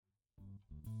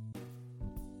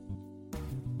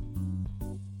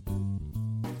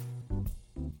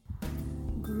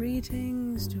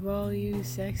Greetings to all you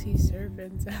sexy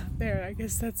servants out there. I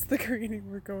guess that's the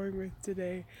greeting we're going with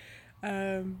today.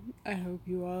 I hope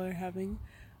you all are having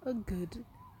a good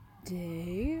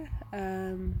day.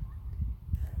 There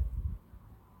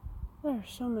are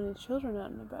so many children out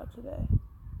and about today.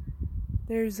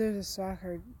 There's a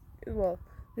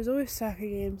there's always soccer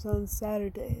games on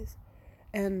Saturdays,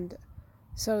 and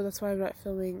so that's why I'm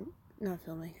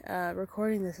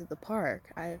recording this at the park.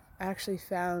 I've actually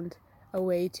found a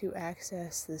way to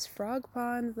access this frog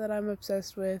pond that I'm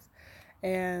obsessed with,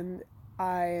 and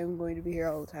I am going to be here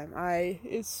all the time.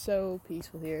 It's so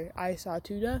peaceful here. I saw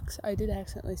 2 ducks. I did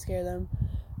accidentally scare them,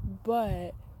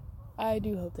 but I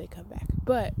do hope they come back.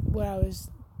 But what I was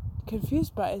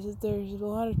confused by is that there's a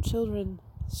lot of children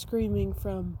screaming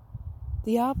from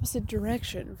the opposite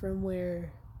direction from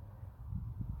where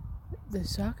the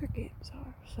soccer games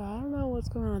are. So I don't know what's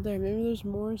going on there. Maybe there's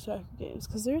more soccer games,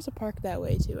 because there's a park that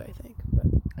way too, I think. But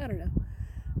I don't know.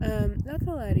 Not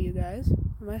gonna lie to you guys,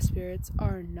 my spirits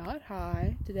are not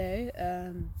high today.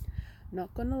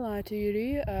 Not gonna lie to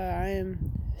you, I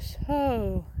am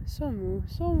so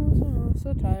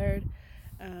tired.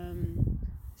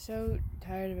 So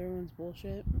tired of everyone's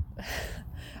bullshit.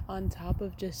 On top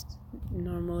of just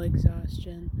normal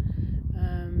exhaustion.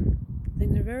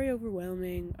 Things are very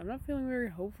overwhelming. I'm not feeling very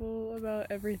hopeful about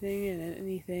everything and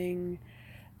anything.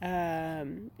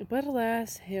 But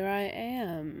alas, here I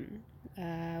am.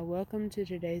 Welcome to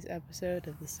today's episode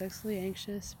of the Sexily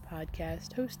Anxious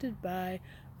podcast, hosted by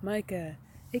Micah,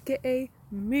 aka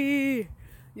me,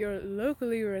 your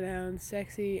locally renowned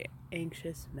sexy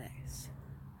anxious mess.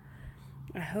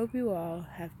 I hope you all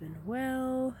have been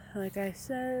well. Like I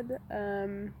said,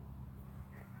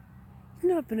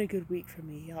 not been a good week for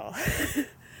me, y'all.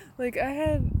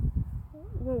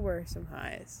 What were some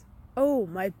highs? Oh,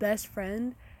 my best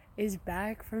friend is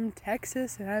back from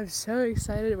Texas, and I'm so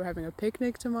excited. We're having a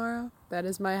picnic tomorrow. That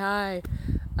is my high.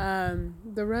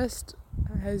 The rest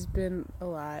has been a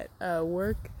lot.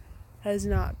 Work has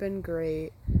not been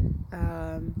great.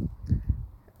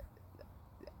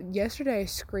 Yesterday I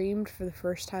screamed for the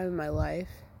first time in my life.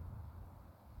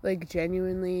 Like,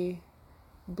 genuinely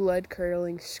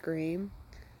blood-curdling scream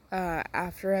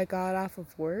after I got off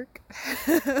of work.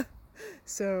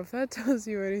 So if that tells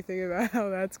you anything about how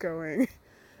that's going,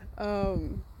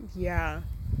 yeah,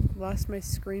 lost my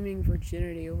screaming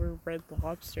virginity over Red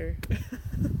Lobster.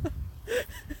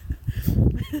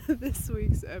 This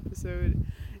week's episode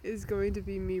is going to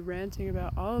be me ranting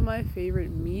about all of my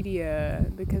favorite media,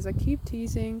 because I keep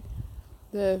teasing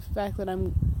the fact that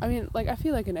I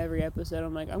feel like in every episode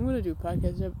I'm going to do a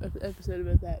podcast episode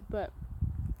about that, but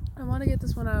I want to get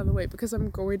this one out of the way because I'm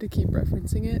going to keep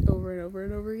referencing it over and over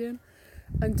and over again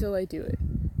until I do it.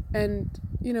 And,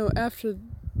 after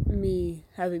me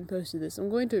having posted this, I'm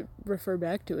going to refer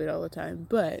back to it all the time,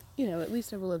 but, at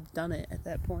least I will have done it at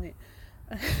that point.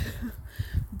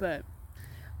 But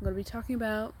I'm going to be talking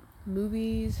about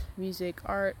movies, music,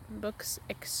 art, books,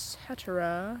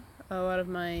 etc., a lot of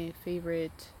my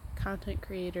favorite content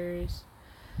creators,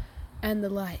 and the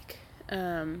like.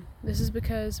 This is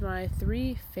because my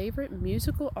 3 favorite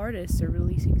musical artists are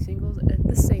releasing singles at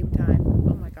the same time.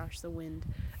 Oh my gosh, the wind.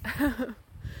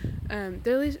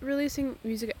 They're releasing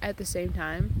music at the same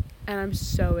time, and I'm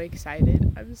so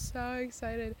excited.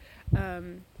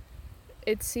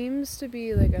 It seems to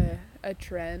be like a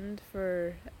trend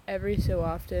for every so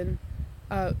often.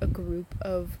 A group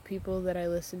of people that I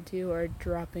listen to are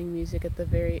dropping music at the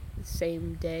very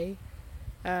same day,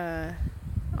 on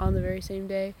the very same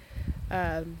day,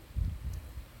 and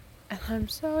I'm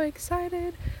so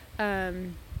excited.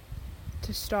 To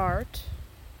start,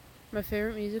 my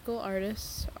favorite musical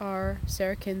artists are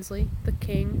Sarah Kinsley, the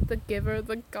king, the giver,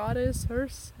 the goddess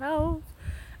herself,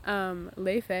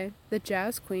 Lei Fei, the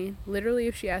jazz queen. Literally,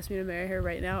 if she asked me to marry her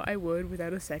right now, I would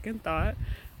without a second thought.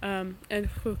 And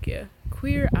Fukia,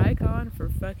 queer icon for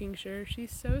fucking sure.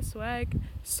 She's so swag,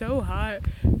 so hot.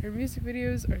 Her music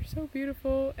videos are so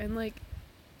beautiful and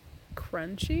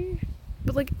crunchy,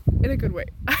 but in a good way.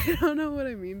 I don't know what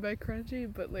I mean by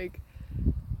crunchy, but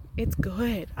it's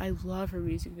good. I love her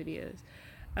music videos.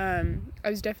 I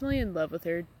was definitely in love with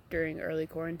her during early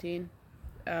quarantine.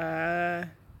 I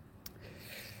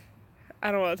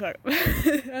don't want to talk about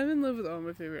it. I'm in love with all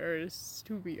my favorite artists,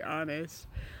 to be honest.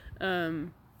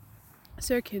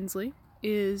 Sarah Kinsley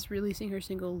is releasing her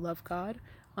single Love God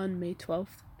on May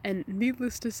 12th, and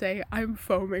needless to say, I'm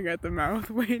foaming at the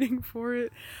mouth waiting for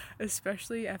it,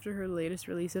 especially after her latest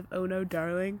release of Oh No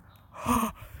Darling.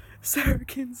 Sarah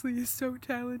Kinsley is so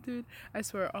talented. I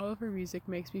swear, all of her music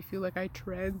makes me feel like I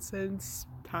transcend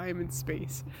time and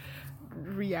space.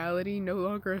 reality no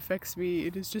longer affects me.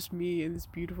 It is just me and this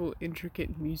beautiful,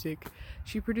 intricate music.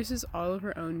 She produces all of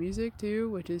her own music too,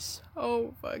 which is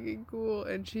so fucking cool,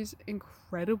 and she's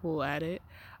incredible at it.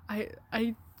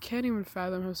 I can't even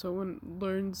fathom how someone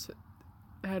learns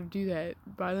how to do that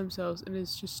by themselves and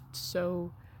is just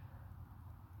so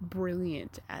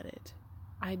brilliant at it.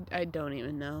 I don't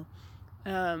even know.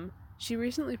 She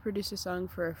recently produced a song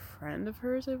for a friend of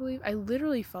hers, I believe. I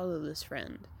literally follow this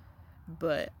friend,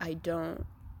 but I don't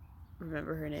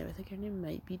remember her name. I think her name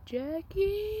might be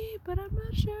Jackie, but I'm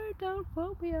not sure. Don't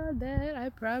quote me on that. I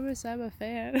promise I'm a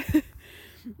fan.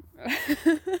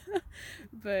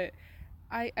 But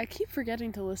I keep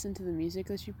forgetting to listen to the music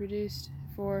that she produced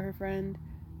for her friend.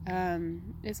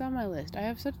 It's on my list. I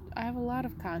have a lot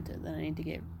of content that I need to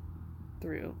get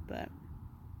through, but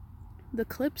the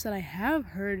clips that I have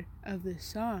heard of this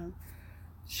song,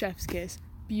 Chef's Kiss,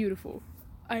 beautiful.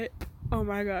 Oh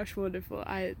my gosh, wonderful.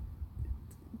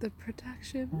 The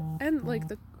production and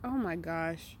oh my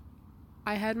gosh,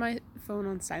 I had my phone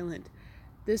on silent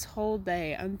this whole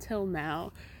day until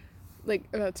now, like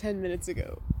about 10 minutes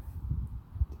ago.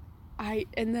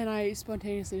 And then I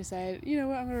spontaneously decided, you know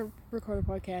what, I'm gonna record a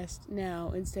podcast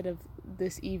now instead of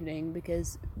this evening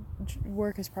because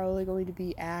work is probably going to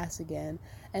be ass again,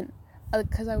 and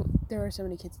because there were so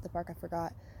many kids at the park, I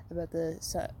forgot about the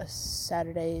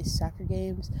Saturday soccer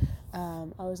games. I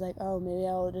was like, oh, maybe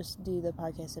I'll just do the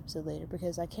podcast episode later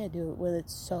because I can't do it when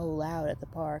it's so loud at the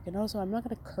park, and also I'm not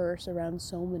gonna curse around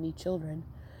so many children.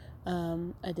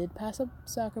 I did pass a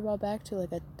soccer ball back to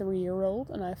like a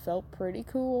 3-year-old, and I felt pretty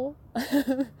cool.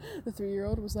 The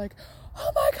 3-year-old was like,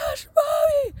 oh my gosh,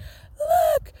 mommy,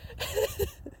 look.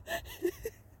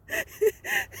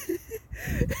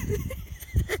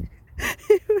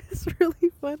 It was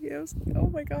really funny. I was like, oh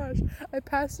my gosh, I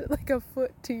passed it like a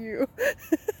foot to you.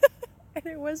 And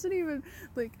it wasn't even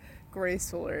like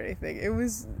graceful or anything. It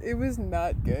was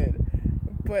not good.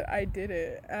 But I did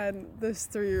it, and this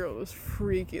 3-year-old was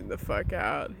freaking the fuck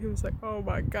out. He was like, oh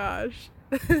my gosh,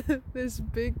 this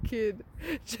big kid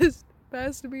just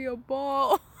passed me a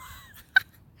ball.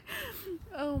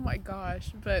 Oh my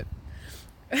gosh. But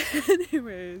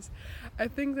anyways, I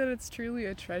think that it's truly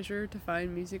a treasure to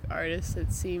find music artists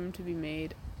that seem to be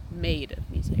made of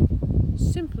music.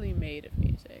 Simply made of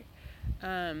music.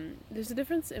 There's a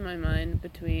difference in my mind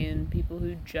between people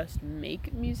who just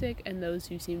make music and those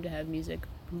who seem to have music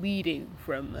bleeding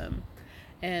from them.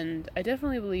 And I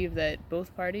definitely believe that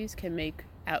both parties can make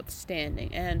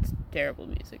outstanding and terrible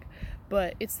music.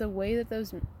 But it's the way that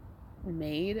those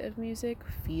made of music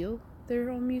feel their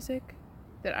own music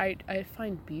that I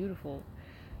find beautiful.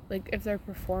 Like, if they're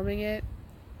performing it,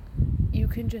 you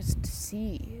can just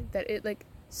see that it, like,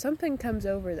 something comes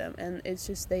over them and it's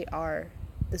just they are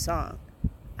the song.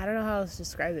 I don't know how else to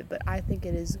describe it, but I think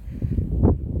it is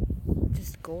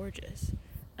just gorgeous.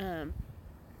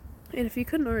 And if you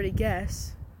couldn't already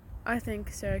guess, I think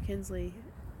of Sarah Kinsley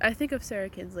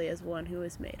as one who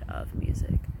is made of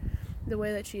music. The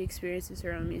way that she experiences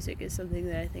her own music is something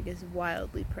that I think is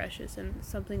wildly precious and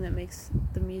something that makes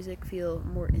the music feel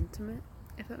more intimate,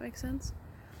 if that makes sense.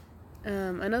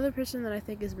 Another person that I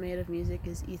think is made of music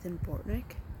is Ethan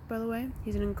Bortnick, by the way.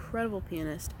 He's an incredible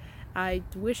pianist. I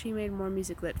wish he made more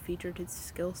music that featured his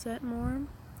skill set more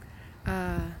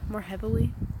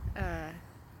heavily.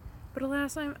 But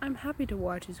alas, I'm happy to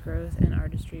watch his growth and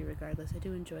artistry regardless. I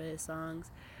do enjoy his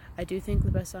songs. I do think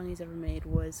the best song he's ever made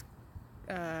was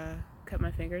Cut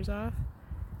My Fingers Off.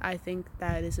 I think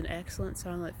that is an excellent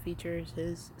song that features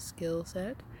his skill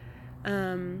set.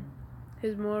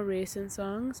 His more recent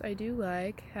songs I do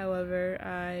like, however,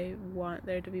 I want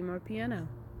there to be more piano.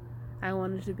 I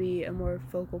want it to be a more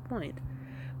focal point.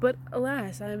 But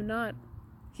alas, I am not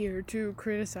here to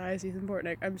criticize Ethan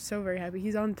Bortnick. I'm so very happy.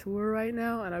 He's on tour right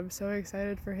now, and I'm so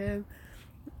excited for him.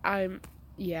 I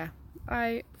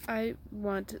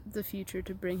want the future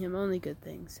to bring him only good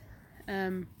things.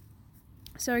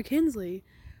 Sarah Kinsley,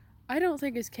 I don't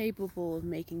think is capable of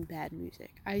making bad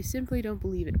music. I simply don't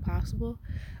believe it possible.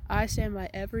 I stand by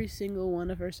every single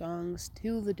one of her songs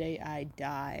till the day I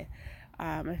die.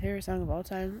 My favorite song of all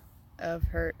time of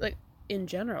her, like, in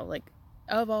general, like,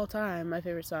 of all time, my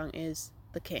favorite song is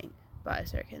The King by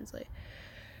Sarah Kinsley.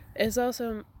 It's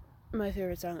also my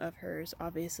favorite song of hers,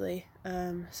 obviously.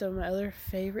 So my other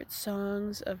favorite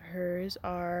songs of hers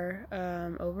are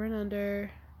Over and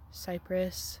Under,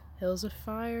 Cypress, Hills of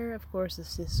Fire, of course, the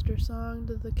sister song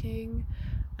to The King.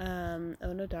 Oh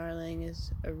No Darling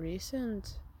is a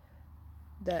recent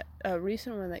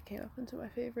one that came up into my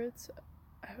favorites.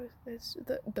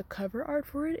 The cover art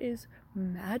for it is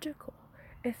magical,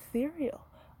 ethereal.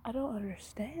 I don't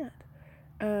understand.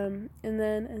 And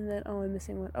then, oh, I'm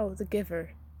missing one. Oh, The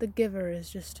Giver. The Giver is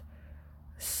just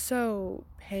so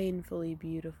painfully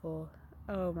beautiful.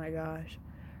 Oh my gosh.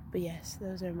 But yes,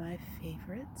 those are my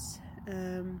favorites.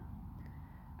 I'm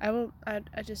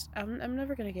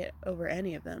never gonna get over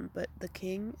any of them, but The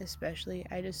King especially,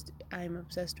 I'm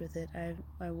obsessed with it.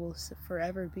 I will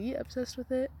forever be obsessed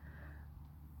with it.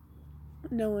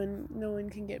 No one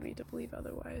can get me to believe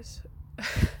otherwise.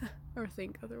 Or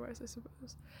think otherwise, I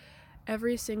suppose.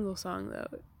 Every single song, though,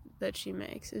 that she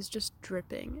makes is just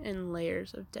dripping in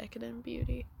layers of decadent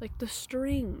beauty. Like the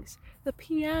strings, the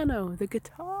piano, the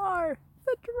guitar,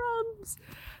 the drums.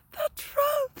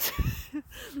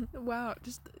 Wow,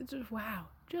 just wow.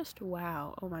 Just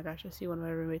wow. Oh my gosh, I see one of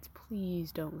my roommates.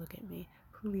 Please don't look at me.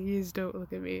 Please don't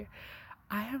look at me.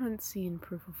 I haven't seen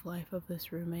proof of life of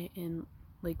this roommate in,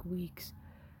 like, weeks.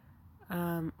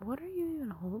 What are you even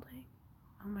holding?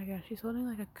 Oh my gosh, she's holding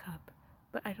like a cup,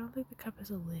 but I don't think the cup has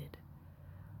a lid.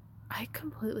 I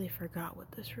completely forgot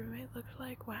what this roommate looks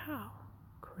like. Wow.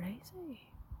 Crazy.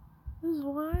 This is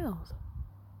wild.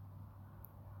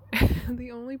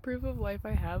 The only proof of life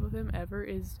I have of him ever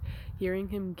is hearing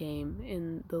him game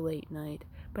in the late night,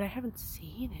 but I haven't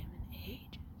seen him in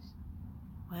ages.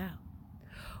 Wow.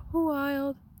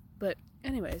 Wild. But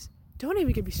anyways, don't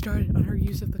even get me started on her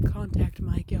use of the contact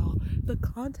mic, y'all. The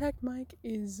contact mic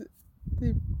is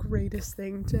the greatest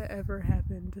thing to ever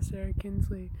happen to Sarah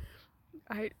Kinsley.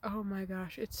 Oh my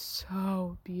gosh, it's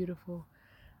so beautiful.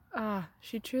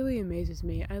 She truly amazes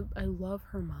me. I love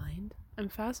her mind. I'm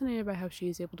fascinated by how she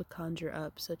is able to conjure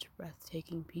up such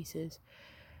breathtaking pieces.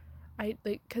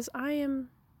 Cause I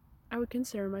would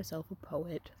consider myself a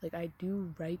poet. Like, I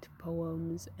do write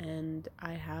poems, and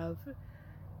I have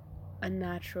a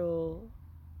natural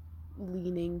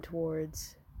leaning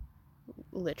towards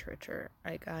literature.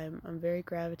 Like, I'm very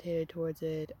gravitated towards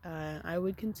it. I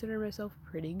would consider myself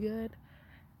pretty good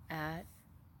at,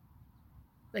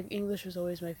 like, English was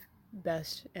always my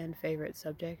best and favorite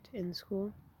subject in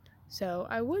school, so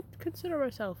I would consider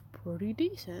myself pretty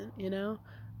decent, you know.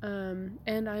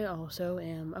 And I also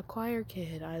am a choir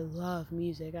kid. I love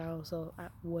music. I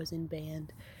was in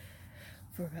band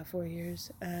for about 4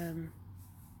 years. And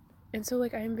so,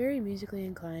 like, I am very musically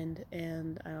inclined,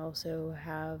 and I also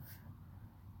have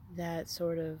that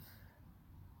sort of,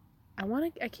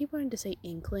 I keep wanting to say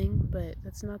inkling, but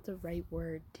that's not the right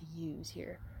word to use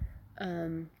here.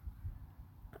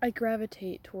 I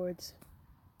gravitate towards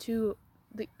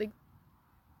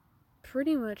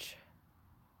pretty much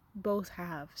both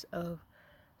halves of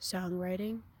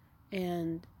songwriting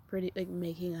and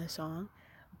making a song,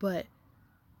 but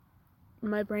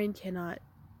my brain cannot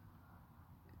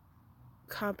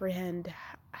comprehend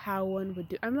how one would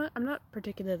do. I'm not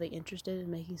particularly interested in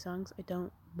making songs. I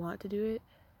don't want to do it.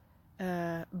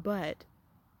 But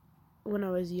when I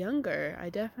was younger, I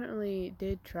definitely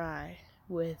did try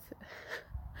with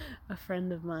a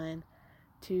friend of mine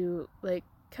to, like,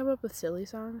 come up with silly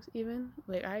songs. Even,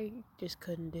 like, I just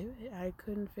couldn't do it. I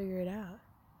couldn't figure it out.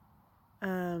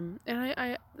 And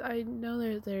I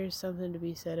know there's something to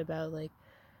be said about, like,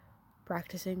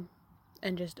 practicing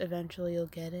and just eventually you'll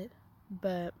get it,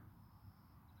 but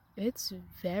it's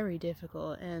very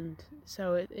difficult, and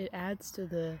so it adds to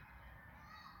the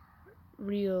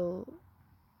real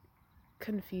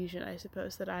confusion, I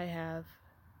suppose, that I have.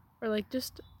 Or, like,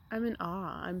 just, I'm in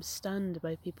awe. I'm stunned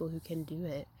by people who can do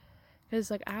it. Because,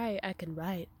 like, I can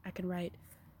write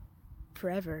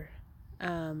forever.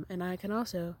 And I can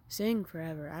also sing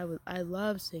forever. I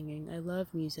love singing. I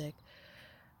love music.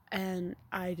 And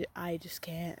I just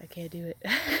can't. I can't do it.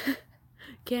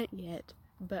 Can't yet.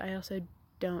 But I also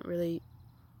don't really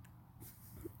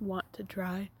want to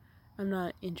try. I'm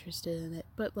not interested in it.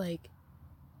 But, like,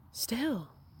 still,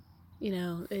 you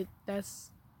know,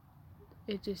 it's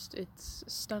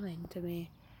stunning to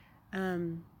me.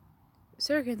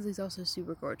 Sarah Kinsley's also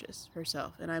super gorgeous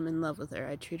herself, and I'm in love with her.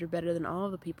 I treat her better than all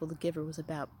of the people The Giver was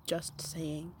about. Just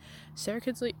saying. Sarah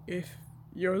Kinsley, if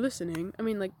you're listening, I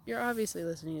mean, like, you're obviously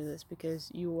listening to this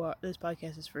because this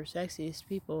podcast is for sexiest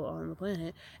people on the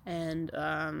planet, and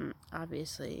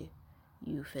obviously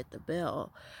you fit the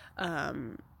bill.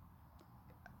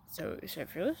 So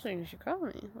if you're listening, you should call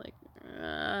me. Like,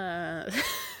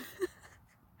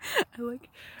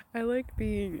 I like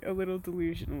being a little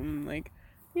delusional, and, like,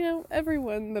 you know,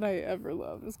 everyone that I ever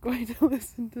love is going to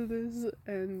listen to this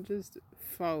and just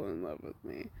fall in love with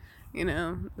me. You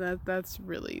know, that's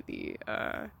really the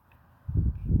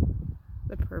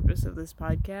purpose of this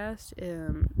podcast.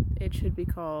 It should be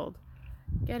called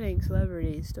Getting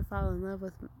Celebrities to Fall in Love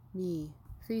with Me,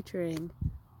 featuring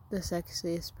the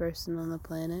sexiest person on the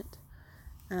planet.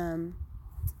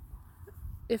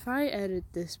 if I edit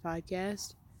this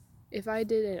podcast, if I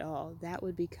did it all, that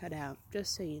would be cut out,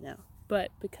 just so you know. But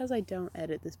because I don't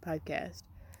edit this podcast,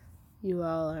 you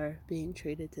all are being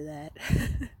treated to that.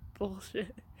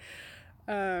 Bullshit.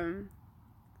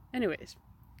 Anyways,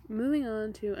 moving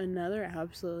on to another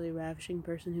absolutely ravishing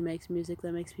person who makes music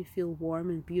that makes me feel warm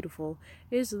and beautiful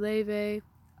is Laufey.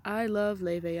 I love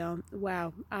Laufey, y'all.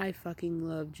 Wow, I fucking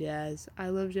love jazz. I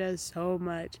love jazz so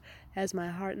much. Has my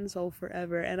heart and soul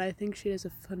forever, and I think she does a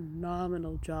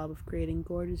phenomenal job of creating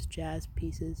gorgeous jazz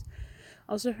pieces.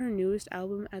 Also, her newest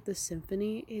album, At the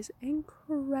Symphony, is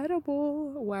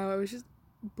incredible. Wow, I was just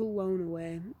blown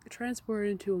away,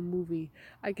 transported into a movie.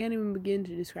 I can't even begin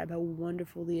to describe how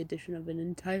wonderful the addition of an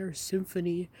entire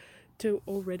symphony to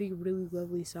already really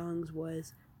lovely songs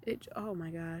was. Oh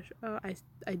my gosh,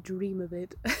 I dream of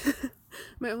it.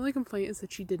 My only complaint is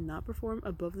that she did not perform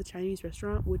Above the Chinese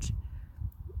Restaurant, which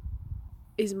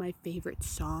is my favorite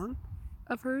song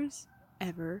of hers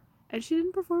ever, and she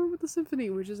didn't perform it with the symphony,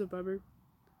 which is a bummer.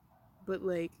 But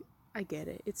like, I get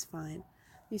it, it's fine.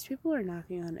 These people are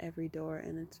knocking on every door,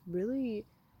 and it's really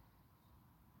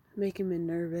making me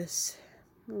nervous.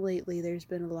 Lately, there's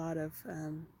been a lot of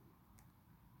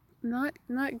not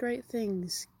great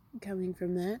things coming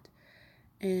from that,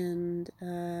 and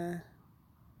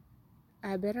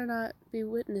I better not be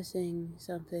witnessing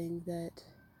something that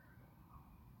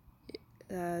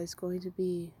is going to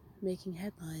be making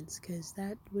headlines, because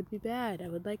that would be bad. I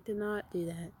would like to not do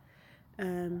that.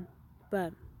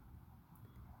 But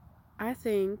I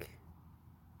think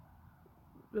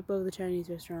Above the Chinese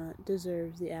Restaurant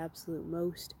deserves the absolute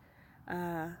most.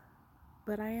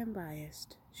 But I am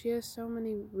biased. She has so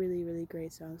many really, really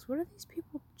great songs. What are these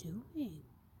people doing?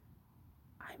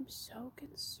 I'm so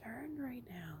concerned right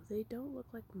now. They don't look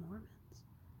like Mormons.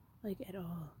 Like, at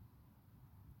all.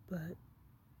 But,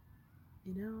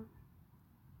 you know,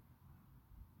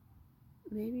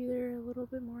 maybe they're a little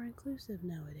bit more inclusive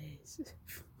nowadays.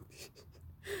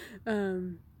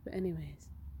 But anyways,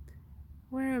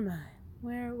 where am I?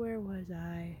 Where was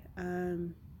I?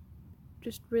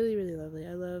 Just really, really lovely.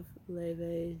 I love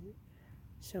Laufey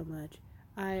so much.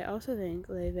 I also think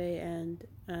Laufey and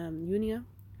Yunia,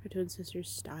 her twin sister's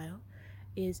style,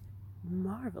 is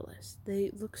marvelous.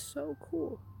 They look so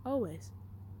cool, always.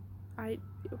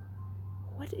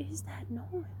 What is that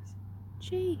noise?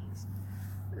 Jeez.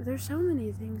 There's so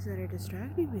many things that are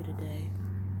distracting me today.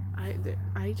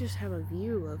 I just have a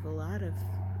view of a lot of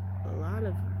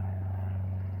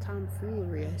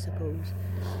tomfoolery, I suppose.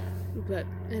 But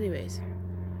anyways,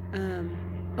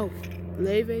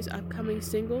 Laufey's upcoming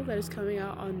single that is coming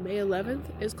out on May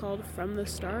 11th is called From the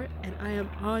Start, and I am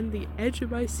on the edge of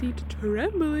my seat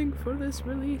trembling for this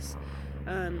release.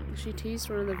 She teased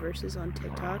one of the verses on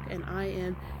TikTok, and I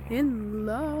am in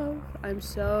love. I'm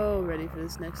so ready for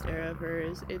this next era of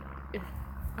hers.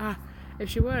 If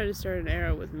she wanted to start an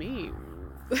era with me,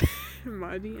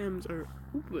 my DMs are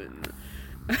open.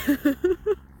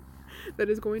 That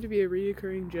is going to be a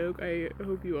reoccurring joke. I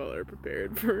hope you all are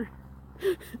prepared for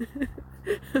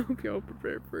I hope you all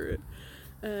prepared for it.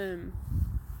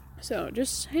 So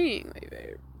just saying,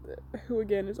 who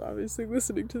again is obviously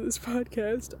listening to this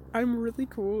podcast, I'm really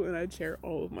cool and I'd share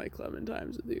all of my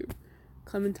Clementines with you.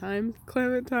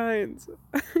 Clementines.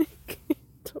 I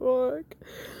can't talk.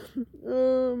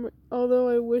 Although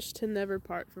I wish to never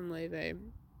part from Laufey,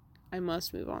 I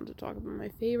must move on to talk about my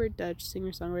favorite Dutch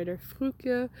singer-songwriter,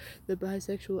 Fruke. The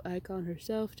bisexual icon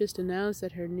herself just announced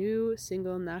that her new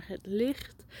single, Nach het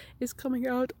Licht, is coming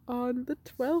out on the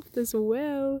 12th as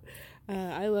well.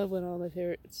 I love when all my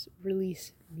favorites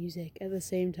release music at the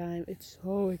same time. It's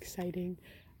so exciting.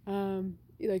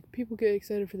 Like, people get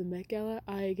excited for the Met Gala.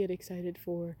 I get excited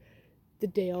for the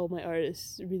day all my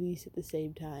artists release at the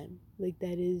same time. Like,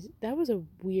 that was a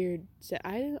weird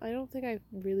I don't think I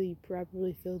really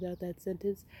properly filled out that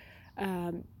sentence,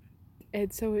 and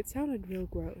so it sounded real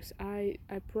gross. I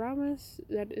promise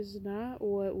that is not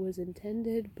what was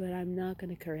intended, but I'm not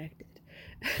gonna correct it.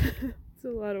 It's a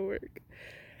lot of work.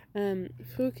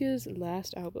 Fruke's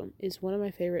last album is one of my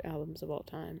favorite albums of all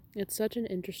time. It's such an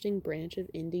interesting branch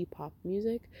of indie pop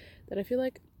music that I feel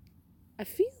like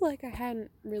I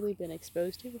hadn't really been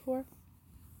exposed to before.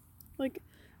 Like,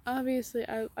 obviously,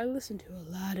 I listen to a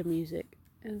lot of music,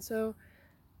 and so,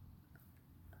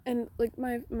 and like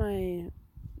my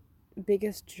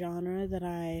biggest genre that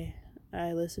I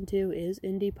listen to is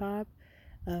indie pop,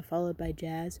 followed by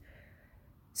jazz.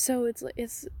 So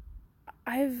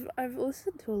I've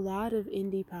listened to a lot of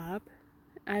indie pop.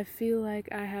 I feel like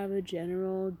I have a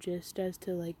general gist as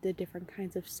to like the different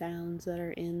kinds of sounds that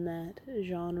are in that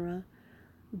genre.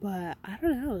 But I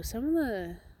don't know, some of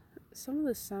the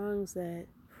songs that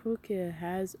Rukia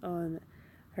has on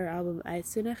her album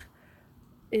Uitzinnig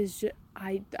is just,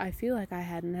 I feel like I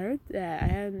hadn't heard that. I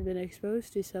hadn't been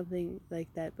exposed to something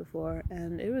like that before,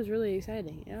 and it was really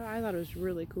exciting. You know, I thought it was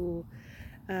really cool.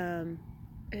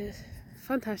 It's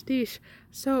fantastisch,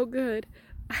 so good.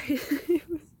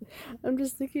 I'm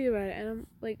just thinking about it, and I'm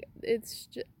like, it's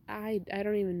just, I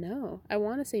don't even know. I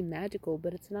want to say magical,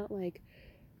 but it's not like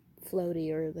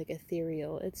floaty or like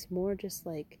ethereal. It's more just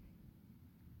like,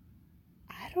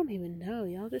 I don't even know.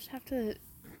 Y'all just have to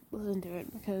listen to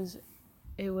it because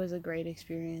it was a great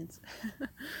experience.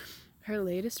 Her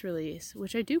latest release,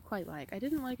 which I do quite like. I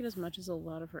didn't like it as much as a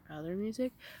lot of her other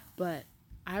music, but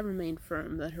I remain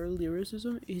firm that her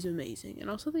lyricism is amazing. And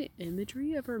also the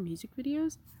imagery of her music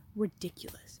videos,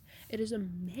 ridiculous. It is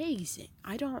amazing.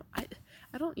 I don't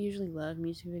usually love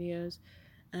music videos,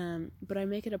 but I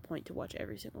make it a point to watch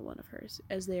every single one of hers,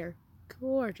 as they are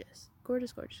gorgeous.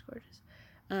 Gorgeous, gorgeous, gorgeous.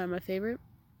 My favorite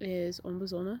is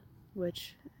Ombazona,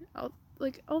 which,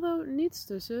 although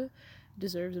Nietstusse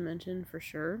deserves a mention for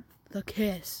sure. The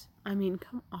Kiss. I mean,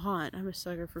 come on. I'm a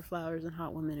sucker for flowers and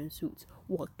hot women in suits.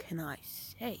 What can I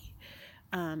say?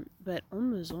 But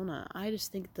Ombazona, I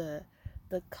just think the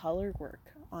color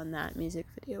work on that music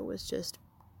video was just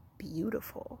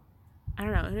beautiful. I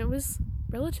don't know, and it was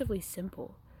relatively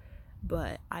simple,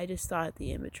 but I just thought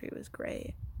the imagery was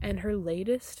great. And her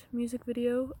latest music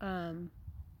video,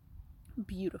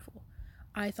 beautiful.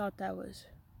 I thought that was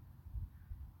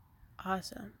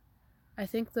awesome. I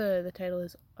think the title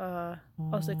is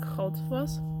Als ik God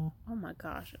was. Oh my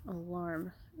gosh,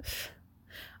 alarm.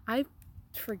 I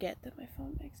forget that my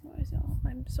phone makes noise, y'all.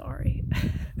 I'm sorry.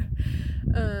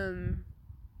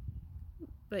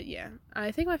 But yeah,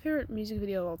 I think my favorite music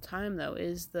video of all time, though,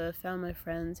 is the Found My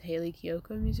Friends Hayley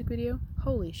Kiyoko music video.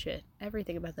 Holy shit,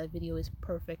 everything about that video is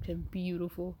perfect and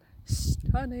beautiful.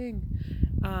 Stunning.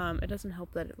 It doesn't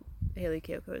help that Hayley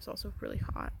Kiyoko is also really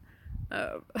hot.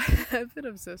 I've been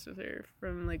obsessed with her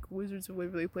from like Wizards of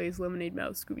Waverly Place, Lemonade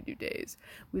Mouth, Scooby-Doo days.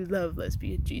 We love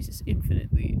lesbian Jesus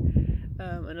infinitely.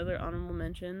 Another honorable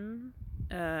mention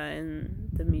in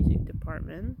the music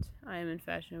department I am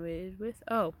infatuated with.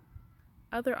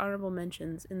 Other honorable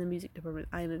mentions in the music department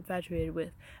I am infatuated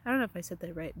with. I don't know if I said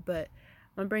that right, but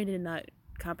my brain did not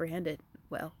comprehend it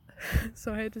well,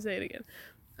 so I had to say it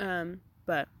again.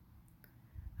 But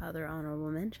other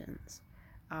honorable mentions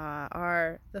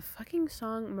are the fucking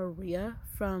song Maria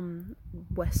from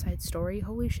West Side Story.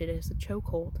 Holy shit, it is a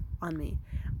chokehold on me.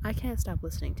 I can't stop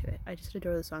listening to it. I just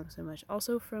adore the song so much.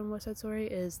 Also from West Side Story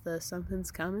is the Something's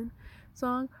Coming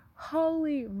song.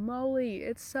 Holy moly,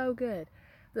 it's so good.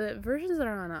 The versions that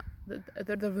are on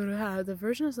the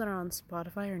versions that are on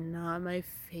Spotify are not my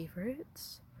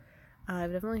favorites.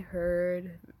 I've definitely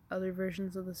heard other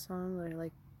versions of the song that I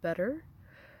like better,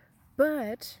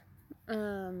 but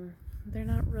they're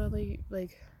not really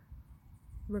like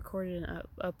recorded and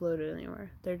uploaded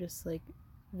anywhere. They're just like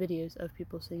videos of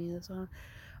people singing the song.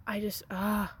 I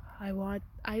don't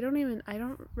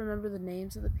remember the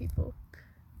names of the people,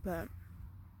 but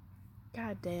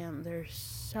god damn, they're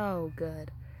so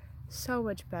good. So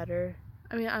much better.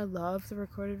 I mean, I love the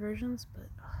recorded versions, but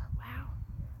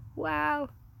wow.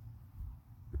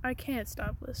 I can't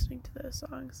stop listening to those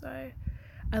songs. I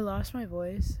lost my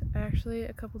voice actually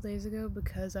a couple days ago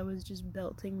because I was just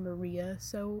belting Maria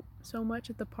so much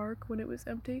at the park when it was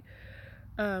empty.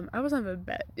 I was on a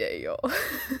bad day, y'all.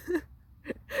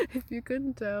 If you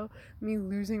couldn't tell, me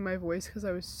losing my voice because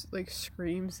I was like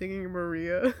singing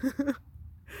Maria.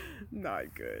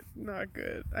 Not good.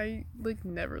 I like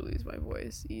never lose my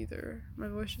voice either. My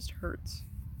voice just hurts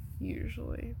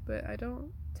usually, but I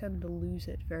don't tend to lose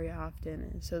it very often,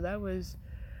 and so that was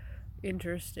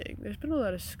interesting. There's been a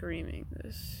lot of screaming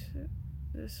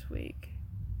this week,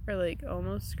 or like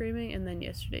almost screaming, and then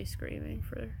yesterday screaming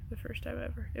for the first time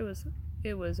ever. It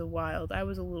was a wild. I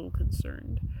was a little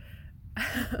concerned.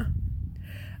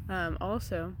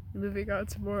 Also, moving on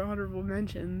to more honorable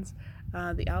mentions,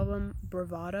 the album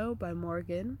Bravado by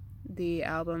Morgan, the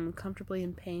album Comfortably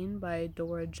in Pain by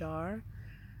Dora Jar,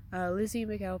 Lizzie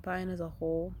McAlpine as a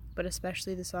whole, but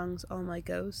especially the songs All My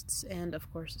Ghosts and, of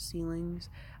course, Ceilings.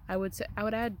 I would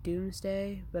add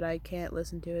Doomsday, but I can't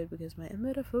listen to it because my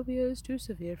emetophobia is too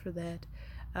severe for that.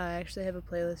 I actually have a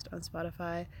playlist on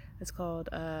Spotify that's called,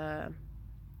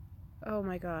 oh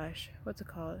my gosh, what's it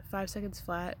called? 5 Seconds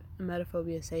Flat,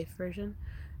 Emetophobia Safe version,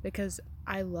 because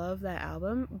I love that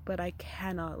album, but I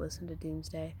cannot listen to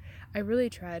Doomsday. I really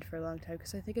tried for a long time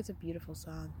because I think it's a beautiful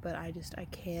song, but I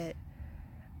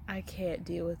can't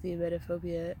deal with the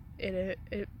emetophobia.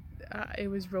 It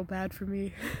was real bad for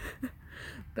me.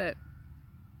 But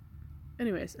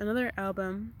Anyways, another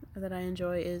album that I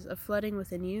enjoy is A Flooding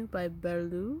Within You by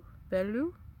Berlou.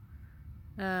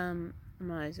 I'm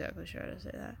not exactly sure how to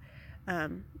say that.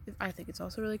 I think it's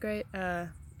also really great.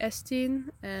 Estin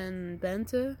and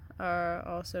Bente are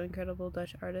also incredible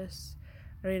Dutch artists.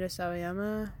 Arina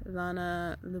Sawayama,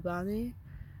 Lana Lubani,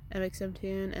 MXM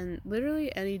Tune, and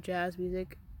literally any jazz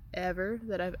music ever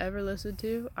that I've ever listened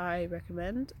to, I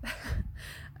recommend.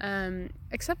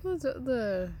 Except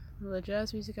the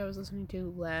jazz music I was listening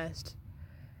to last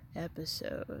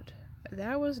episode.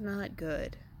 That was not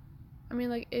good. I mean,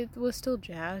 like, it was still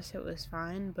jazz, it was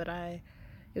fine, but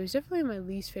it was definitely my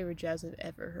least favorite jazz I've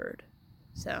ever heard.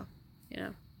 So, you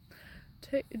know,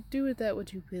 do with that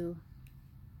what you will.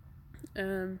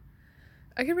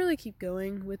 I could really keep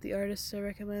going with the artists I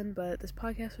recommend, but this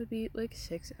podcast would be like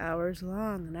 6 hours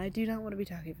long, and I do not want to be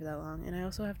talking for that long, and I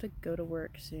also have to go to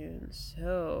work soon,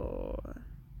 so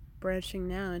branching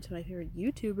now into my favorite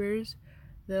YouTubers,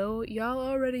 though y'all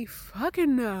already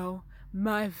fucking know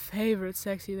my favorite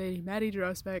sexy lady, Maddie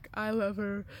Drossbeck. I love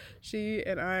her. She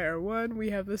and I are one. We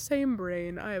have the same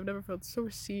brain. I have never felt so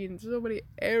seen. So many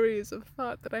areas of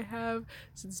thought that I have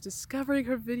since discovering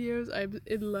her videos. I'm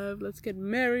in love. Let's get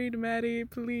married, Maddie,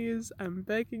 please. I'm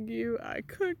begging you. I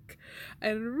cook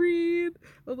and read.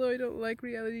 Although I don't like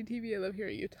reality TV, I love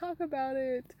hearing you talk about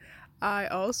it. I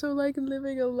also like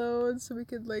living alone, so we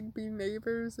could like be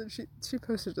neighbors. And she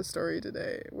posted a story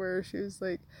today where she was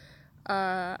like,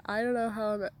 I don't know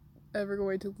how I'm ever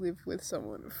going to live with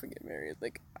someone if we get married.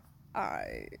 Like,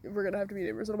 we're gonna have to be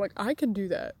neighbors. And I'm like, I can do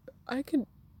that. I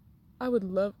would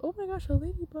love, oh my gosh, a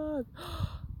ladybug.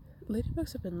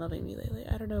 Ladybugs have been loving me lately.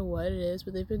 I don't know what it is,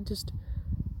 but they've been just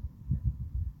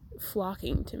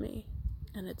flocking to me.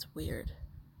 And it's weird.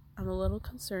 I'm a little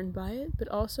concerned by it, but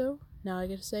also, now I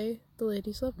get to say, the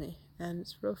ladies love me. And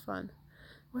it's real fun.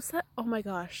 What's that? Oh my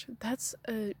gosh, that's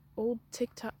a old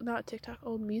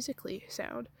old Musical.ly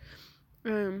sound.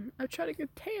 I'm trying to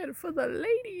get tan for the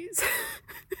ladies.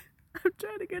 I'm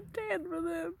trying to get tan for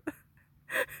them.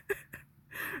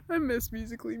 I miss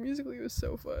Musical.ly. Musical.ly was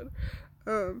so fun.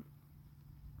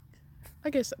 I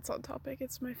guess that's on topic.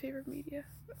 It's my favorite media.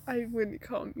 I wouldn't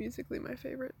call Musical.ly my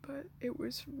favorite, but it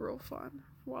was real fun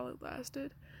while it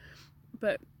lasted.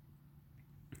 But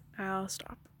I'll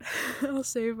stop. I'll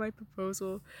save my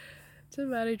proposal to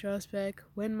Maddie Drossbeck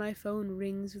when my phone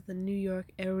rings with a New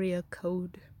York area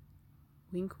code.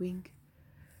 Wink, wink.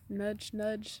 Nudge,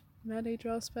 nudge. Maddie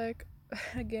Drossbeck.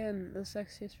 Again, the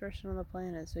sexiest person on the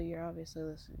planet, so you're obviously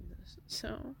listening to this.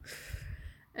 So,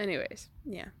 anyways,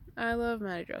 yeah. I love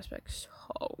Maddie Drossbeck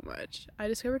so much. I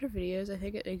discovered her videos, I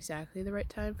think, at exactly the right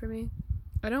time for me.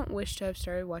 I don't wish to have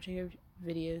started watching her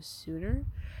videos sooner,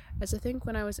 as I think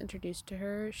when I was introduced to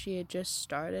her, she had just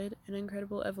started an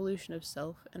incredible evolution of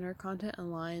self, and her content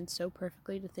aligned so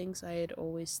perfectly to things I had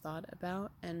always thought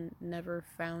about and never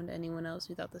found anyone else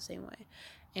who thought the same way.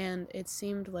 And it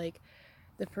seemed like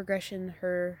the progression,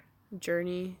 her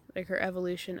journey, like her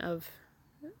evolution of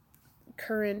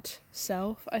current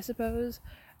self, I suppose,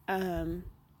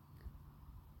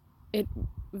 it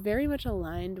very much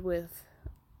aligned with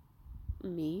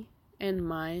me and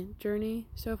my journey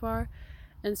so far.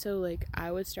 And so, like,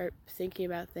 I would start thinking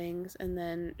about things, and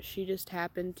then she just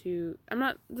happened to,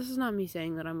 this is not me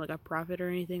saying that I'm, like, a prophet or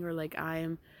anything, or, like, I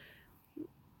am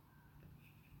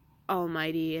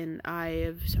almighty, and I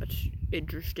have such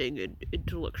interesting and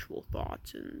intellectual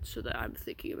thoughts, and so that I'm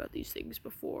thinking about these things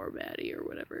before Maddie, or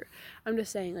whatever. I'm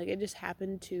just saying, like, it just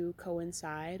happened to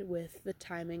coincide with the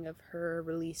timing of her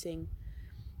releasing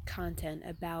content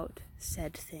about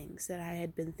said things that I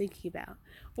had been thinking about,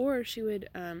 or she would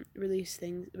release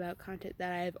things about content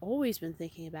that I have always been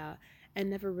thinking about and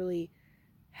never really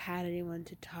had anyone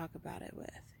to talk about it with,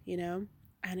 you know?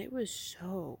 And it was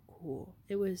so cool.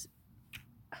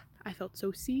 I felt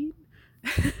so seen.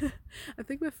 I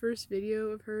think my first video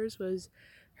of hers was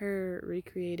her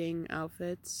recreating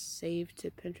outfits saved to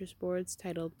Pinterest boards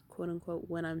titled quote unquote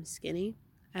when I'm skinny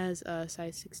as a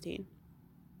size 16.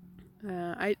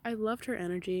 I loved her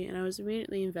energy, and I was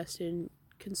immediately invested in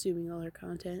consuming all her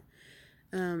content.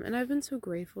 And I've been so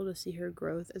grateful to see her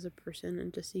growth as a person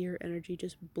and to see her energy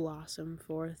just blossom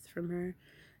forth from her,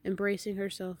 embracing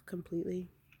herself completely.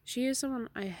 She is someone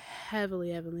I heavily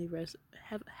resonate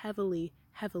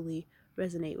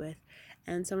with,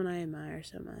 and someone I admire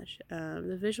so much.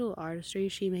 The visual artistry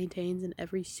she maintains in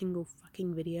every single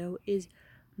fucking video is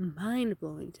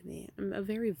mind-blowing to me. I'm a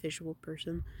very visual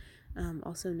person,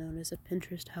 also known as a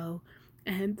Pinterest hoe,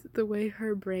 and the way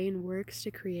her brain works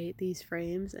to create these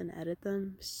frames and edit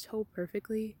them so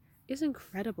perfectly is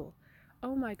incredible.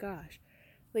 Oh my gosh.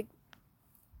 Like,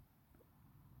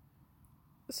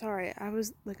 Sorry, I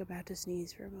was like about to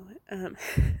sneeze for a moment.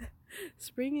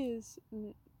 Spring is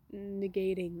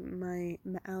negating my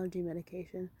allergy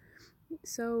medication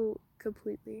so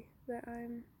completely that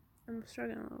I'm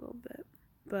struggling a little bit.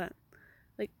 But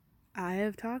like I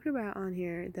have talked about on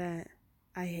here that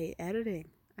I hate editing.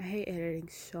 I hate editing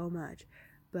so much,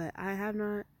 but I have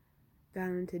not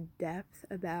gone into depth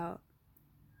about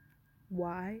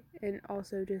why, and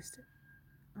also just,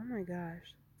 oh my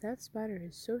gosh, that spider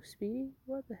is so speedy.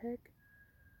 What the heck?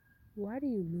 Why do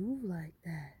you move like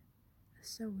that?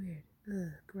 That's so weird.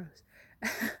 Ugh, gross.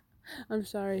 I'm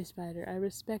sorry, spider. I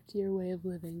respect your way of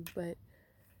living, but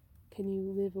can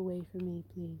you live away from me,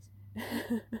 please?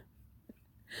 Why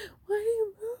do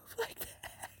you move like that?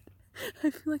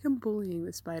 I feel like I'm bullying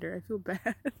the spider. I feel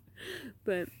bad.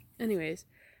 But anyways,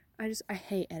 I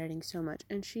hate editing so much,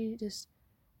 and she just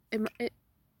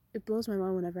it blows my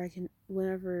mind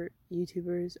whenever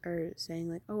YouTubers are saying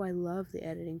like, oh, I love the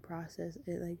editing process.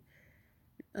 It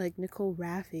like Nicole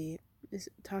Raffi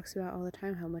talks about all the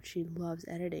time how much she loves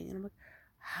editing, and I'm like,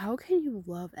 how can you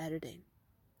love editing?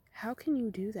 How can you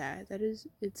do that?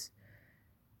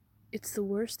 It's the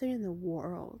worst thing in the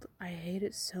world. I hate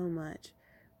it so much.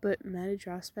 But Maddie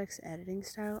Drospek's editing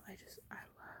style, I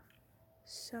love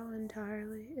so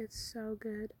entirely. It's so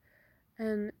good,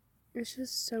 and it's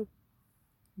just so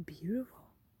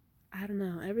beautiful. I don't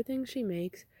know. Everything she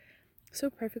makes so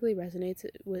perfectly resonates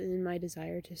within my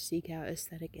desire to seek out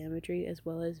aesthetic imagery as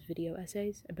well as video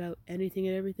essays about anything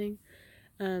and everything.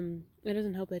 It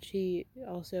doesn't help that she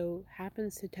also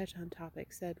happens to touch on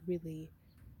topics that really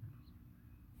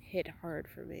hit hard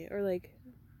for me, or like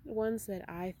ones that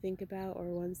I think about, or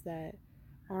ones that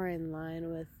are in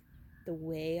line with the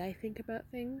way I think about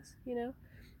things, you know?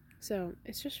 So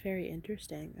it's just very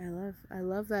interesting. I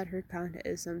love that her content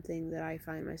is something that I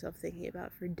find myself thinking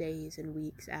about for days and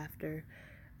weeks after.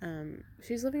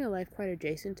 She's living a life quite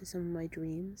adjacent to some of my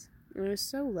dreams. And it was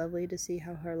so lovely to see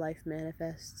how her life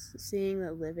manifests, seeing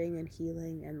that living and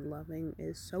healing and loving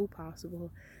is so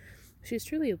possible. She's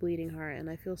truly a bleeding heart, and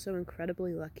I feel so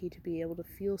incredibly lucky to be able to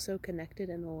feel so connected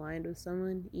and aligned with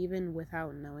someone, even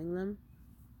without knowing them.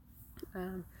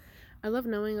 Um, I love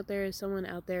knowing that there is someone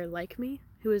out there like me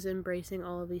who is embracing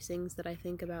all of these things that I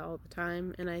think about all the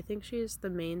time, and I think she is the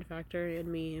main factor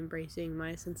in me embracing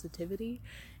my sensitivity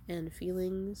and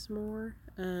feelings more.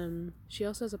 She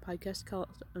also has a podcast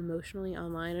called Emotionally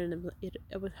Online, and it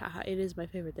is my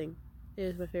favorite thing. It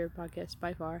is my favorite podcast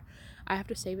by far. I have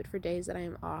to save it for days that I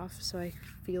am off, so I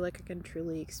feel like I can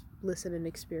truly listen and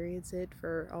experience it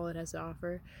for all it has to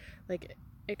offer. Like,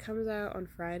 it comes out on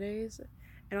Fridays,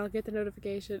 and I'll get the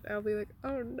notification. I'll be like,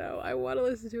 oh no, I want to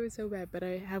listen to it so bad, but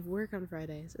I have work on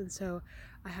Fridays, and so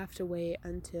I have to wait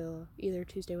until either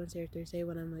Tuesday, Wednesday, or Thursday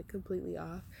when I'm like completely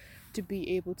off to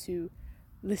be able to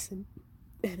listen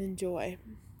and enjoy,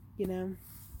 you know?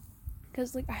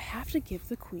 Because like I have to give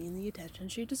the queen the attention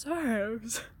she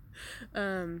deserves.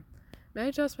 Maddie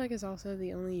Jospek is also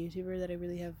the only YouTuber that I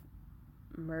really have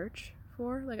merch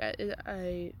for. Like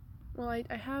I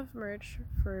have merch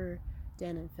for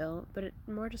Dan and Phil, but it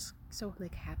more just so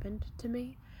like happened to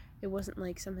me. It wasn't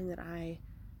like something that I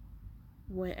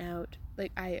went out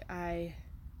like I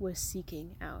was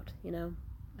seeking out, you know.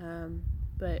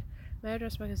 But Maddie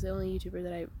Jospek is the only YouTuber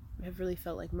that I have really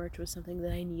felt like merch was something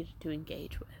that I needed to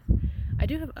engage with. I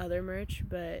do have other merch,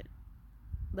 but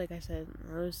like I said,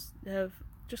 those have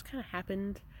just kind of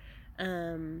happened.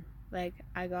 Like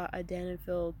I got a Dan and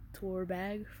Phil tour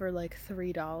bag for like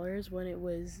 $3 when it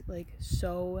was like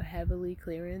so heavily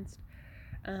clearanced.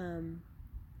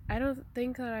 I don't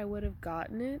think that I would have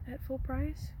gotten it at full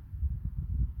price,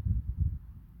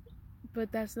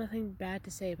 but that's nothing bad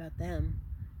to say about them.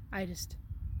 I just,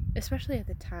 especially at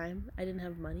the time, I didn't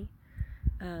have money.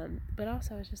 But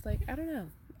also, it's just like, I don't know.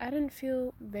 I didn't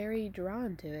feel very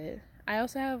drawn to it. I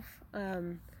also have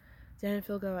Dan and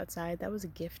Phil Go Outside. That was a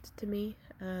gift to me.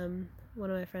 One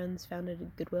of my friends found it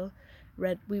at Goodwill.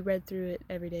 We read through it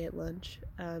every day at lunch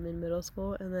in middle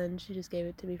school, and then she just gave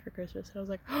it to me for Christmas. And I was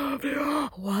like,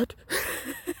 what?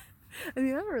 I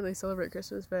mean, I don't really celebrate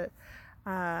Christmas, but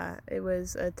it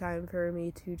was a time for me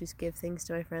to just give things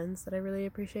to my friends that I really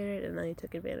appreciated, and I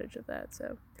took advantage of that.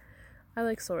 So I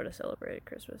like sort of celebrated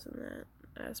Christmas in that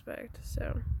aspect.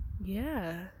 So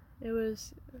yeah, it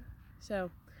was.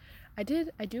 So I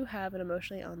do have an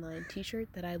Emotionally Online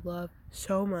t-shirt that I love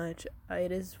so much.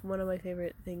 It is one of my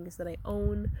favorite things that I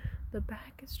own. The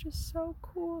back is just so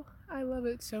cool. I love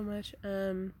it so much.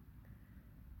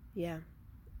 Yeah.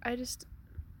 I just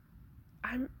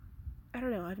I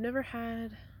don't know. I've never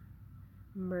had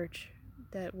merch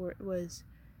that was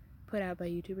put out by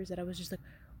YouTubers that I was just like,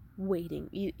 waiting,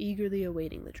 eagerly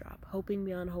awaiting the drop, hoping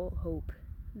beyond hope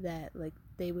that like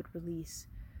they would release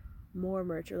more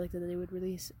merch, or like that they would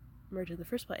release merch in the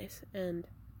first place, and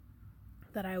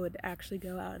that I would actually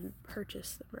go out and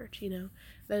purchase the merch.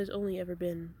 That has only ever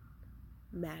been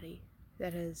Maddie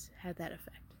that has had that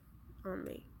effect on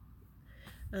me.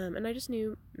 And I just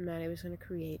knew Maddie was going to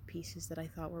create pieces that I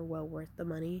thought were well worth the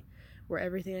money, where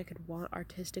everything I could want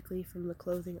artistically from the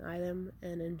clothing item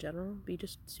and in general be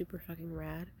just super fucking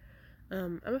rad.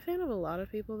 I'm a fan of a lot of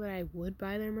people that I would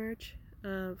buy their merch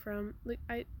from. Like,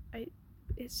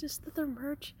 it's just that their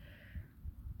merch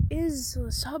is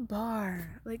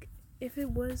subpar. Like, if it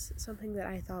was something that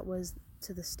I thought was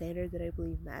to the standard that I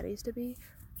believe Maddie's to be,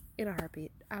 in a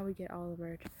heartbeat, I would get all the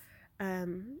merch.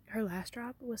 Her last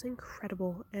drop was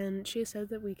incredible, and she said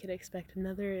that we could expect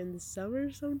another in the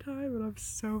summer sometime, and I'm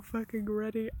so fucking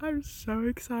ready. I'm so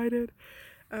excited.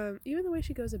 Even the way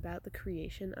she goes about the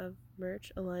creation of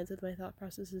merch aligns with my thought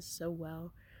processes so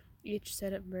well. Each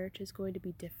set of merch is going to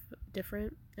be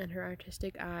different, and her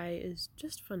artistic eye is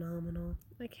just phenomenal.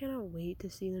 I cannot wait to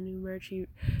see the new merch. She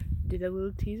did a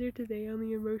little teaser today on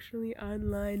the Emotionally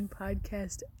Online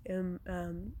podcast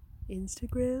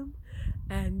Instagram,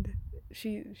 and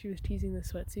she was teasing the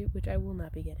sweatsuit, which I will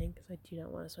not be getting because I do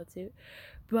not want a sweatsuit,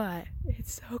 but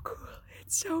it's so cool.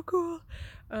 It's so cool.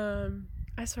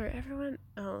 I swear everyone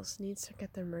else needs to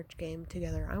get their merch game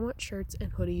together. I want shirts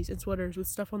and hoodies and sweaters with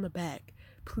stuff on the back.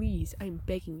 Please, I'm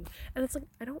begging you. And it's like,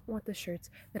 I don't want the shirts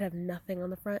that have nothing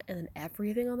on the front and then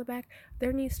everything on the back.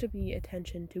 There needs to be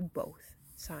attention to both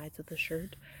sides of the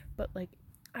shirt. But like,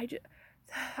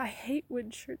 I hate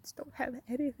when shirts don't have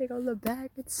anything on the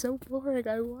back. It's so boring.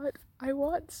 I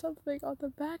want something on the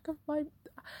back of my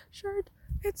shirt.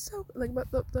 It's so like,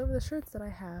 but the shirts that I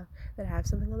have that have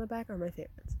something on the back are my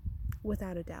favorites,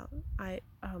 without a doubt.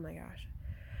 Oh my gosh,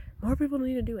 more people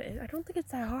need to do it. I don't think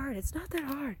it's that hard. It's not that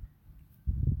hard.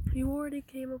 You already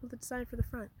came up with a design for the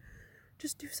front.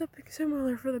 Just do something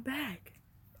similar for the back,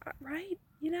 right?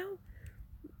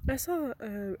 I saw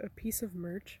a piece of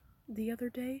merch the other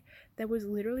day that was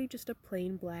literally just a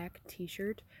plain black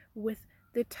t-shirt with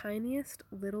the tiniest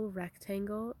little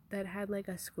rectangle that had like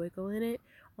a squiggle in it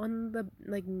on the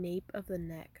like nape of the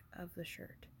neck of the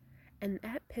shirt, and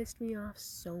that pissed me off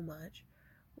so much.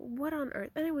 What on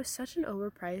earth? And it was such an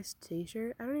overpriced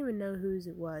t-shirt. I don't even know whose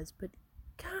it was, but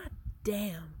god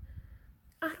damn,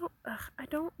 I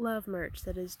don't love merch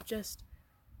that is just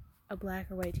a black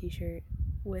or white t-shirt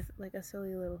with like a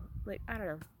silly little, like, I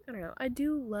don't know. I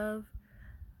do love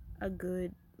a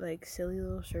good like silly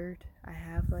little shirt. I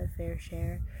have my fair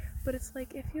share, but it's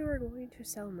like, if you are going to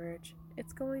sell merch,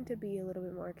 it's going to be a little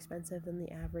bit more expensive than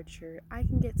the average shirt. I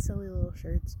can get silly little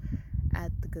shirts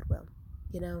at the Goodwill,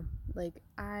 like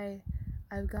I've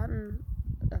gotten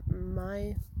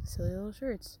my silly little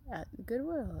shirts at the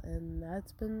Goodwill, and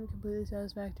that's been completely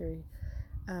satisfactory.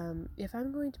 If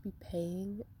I'm going to be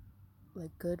paying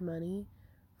like good money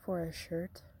for a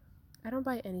shirt, I don't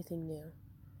buy anything new.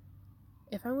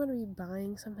 If I'm going to be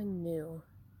buying something new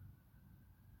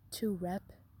to rep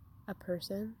a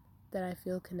person that I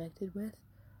feel connected with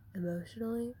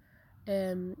emotionally,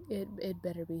 it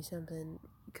better be something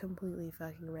completely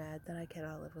fucking rad that I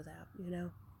cannot live without,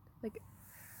 Like,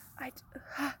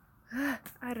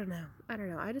 I don't know.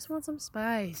 I just want some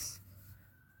spice.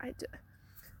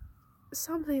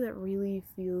 Something that really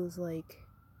feels like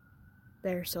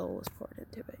their soul was poured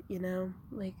into it,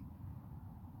 Like,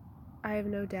 I have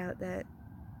no doubt that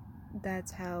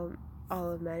that's how all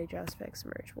of Maddie Drospek's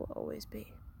merch will always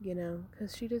be,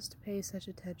 because she just pays such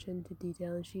attention to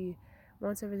detail, and she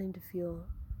wants everything to feel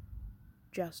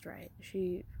just right.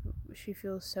 She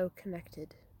feels so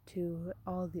connected to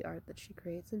all of the art that she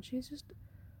creates, and she's just,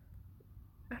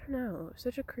 I don't know,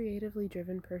 such a creatively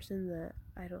driven person that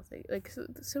I don't think, like,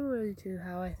 similarly to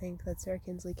how I think that Sarah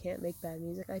Kinsley can't make bad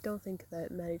music, I don't think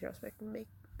that Maddie Drospek can make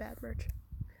bad merch.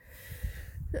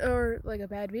 Or, like, a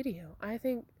bad video. I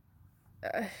think,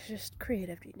 just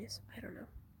creative genius. I don't know.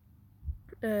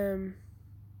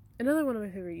 Another one of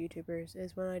my favorite YouTubers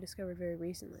is one I discovered very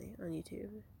recently on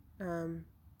YouTube.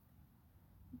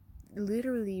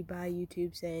 Literally by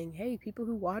YouTube saying, hey, people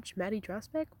who watch Maddie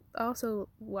Drospek also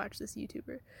watch this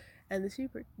YouTuber. And this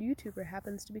YouTuber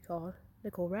happens to be called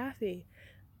Nicole Raffi.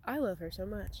 I love her so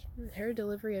much. Her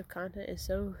delivery of content is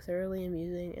so thoroughly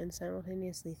amusing and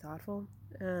simultaneously thoughtful.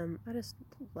 I just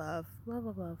love.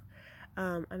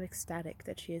 I'm ecstatic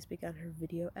that she has begun her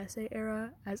video essay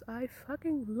era, as I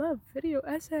fucking love video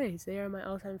essays. They are my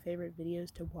all-time favorite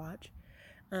videos to watch,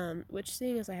 which,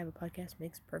 seeing as I have a podcast,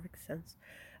 makes perfect sense.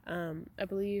 I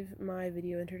believe my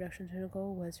video introduction to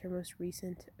Nicole was her most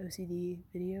recent OCD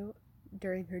video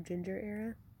during her Ginger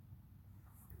era.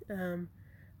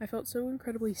 I felt so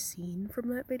incredibly seen from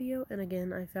that video, and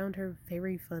again, I found her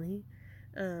very funny.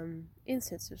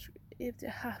 Instant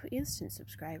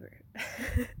subscriber.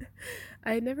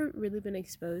 I had never really been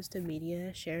exposed to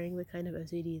media sharing the kind of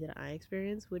OCD that I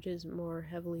experience, which is more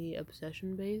heavily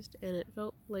obsession based, and it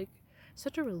felt like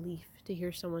such a relief to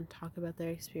hear someone talk about their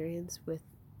experience with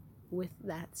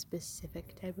that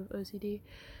specific type of OCD.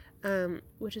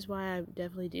 Which is why I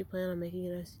definitely do plan on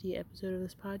making an OCD episode of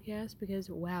this podcast, because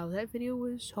wow, that video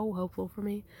was so helpful for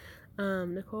me.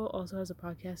 Nicole also has a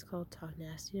podcast called Talk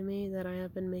Nasty to Me that I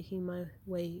have been making my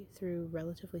way through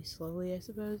relatively slowly, I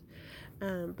suppose.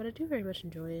 But I do very much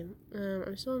enjoy it.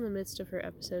 I'm still in the midst of her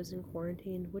episodes in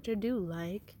quarantine, which I do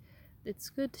like. It's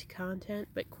good content,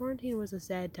 but quarantine was a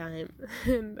sad time,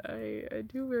 and I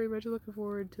do very much look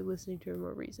forward to listening to her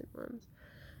more recent ones.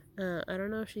 I don't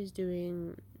know if she's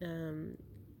doing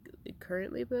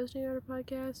currently posting on her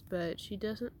podcast, but she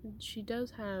does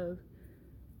have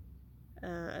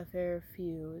a fair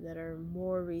few that are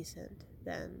more recent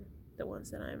than the ones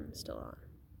that I'm still on.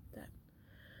 That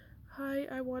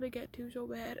I want to get to so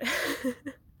bad.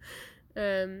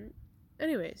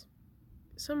 Anyways,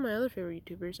 some of my other favorite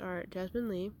YouTubers are Jasmine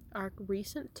Lee, our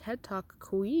recent TED Talk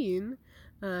queen,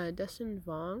 Dustin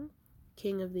Vong,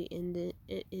 king of the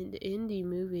indie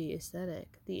movie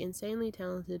aesthetic, the insanely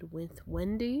talented with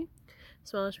Wendy,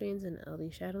 Small Screens and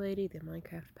LD Shadow Lady, the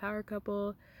Minecraft power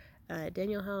couple,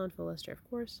 Daniel Howell and Phil Lester, of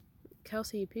course,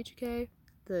 Kelsey Pichike,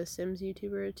 the Sims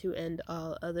YouTuber to end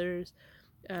all others,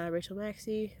 Rachel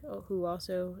Maxey, who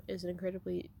also is an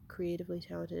incredibly creatively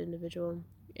talented individual,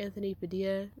 Anthony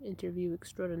Padilla, interview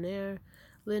extraordinaire,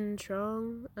 Lynn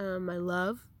Trong, my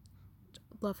love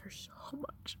her so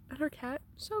much, and her cat,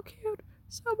 so cute,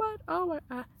 so much. Oh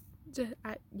my,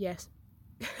 yes.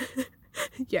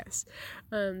 Yes.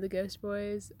 The Ghost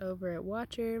Boys over at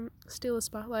Watcher, Steal a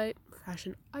Spotlight,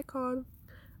 fashion icon,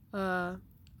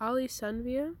 Ali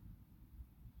Sunvia,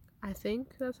 I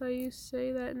think that's how you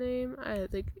say that name.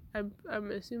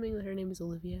 I'm assuming that her name is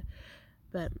Olivia,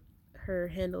 but her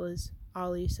handle is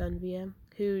Ali Sunvia,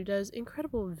 who does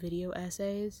incredible video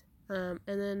essays, and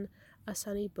then a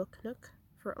Sunny Book Nook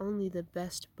for only the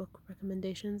best book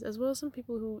recommendations, as well as some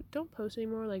people who don't post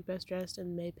anymore, like Best Dressed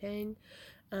and May Pang,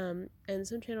 and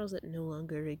some channels that no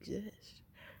longer exist.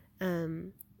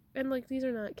 And like, these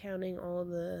are not counting all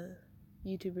the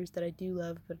YouTubers that I do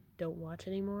love but don't watch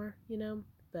anymore, you know?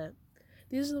 But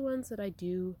these are the ones that I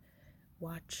do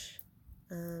watch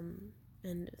and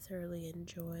thoroughly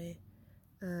enjoy.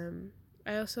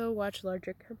 I also watch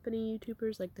larger company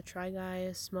YouTubers like the Try Guy,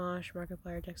 Smosh,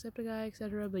 Markiplier, Jacksepticeye,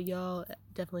 etc. But y'all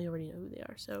definitely already know who they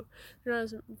are, so they're not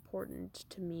as important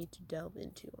to me to delve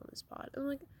into on this pod. And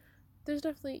like, there's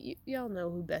definitely y'all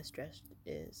know who Best Dressed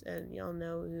is, and y'all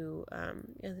know who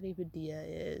Anthony Padilla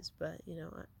is, but you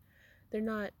know, they're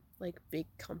not like big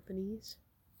companies,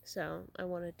 so I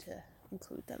wanted to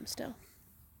include them still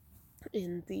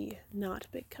in the not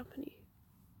big company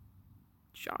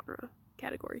genre.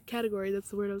 Category,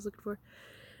 that's the word I was looking for.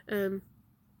 I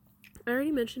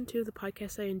already mentioned two of the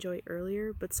podcasts I enjoy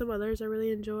earlier, but some others I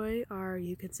really enjoy are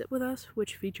You Can Sit With Us,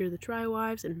 which feature the Try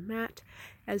Wives and Matt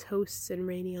as hosts and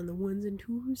Rainy on the ones and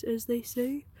twos, as they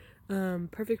say.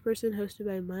 Perfect Person, hosted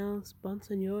by Miles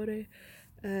Bonsignore,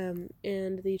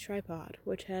 and The Tripod,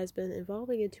 which has been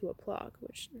evolving into a blog,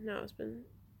 which now has been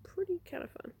pretty kind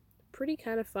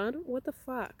of fun. What the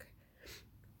fuck?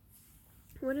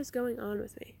 What is going on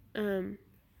with me?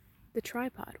 The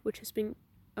Tripod, which has been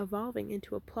evolving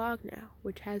into a blog now,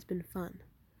 which has been fun.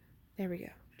 There we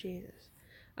go. Jesus.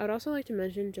 I would also like to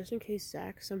mention, just in case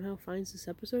Zach somehow finds this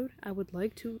episode, I would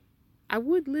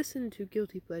listen to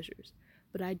Guilty Pleasures,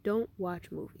 but I don't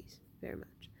watch movies very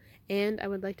much. And I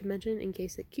would like to mention, in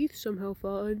case that Keith somehow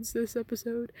finds this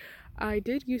episode, I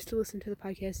did used to listen to the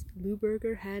podcast Lou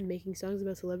Berger had making songs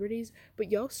about celebrities,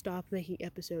 but y'all stopped making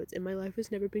episodes, and my life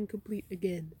has never been complete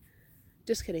again.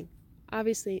 Just kidding.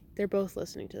 Obviously, they're both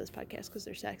listening to this podcast because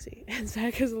they're sexy, and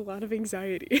Zach has a lot of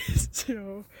anxiety.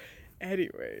 So,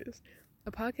 anyways,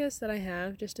 a podcast that I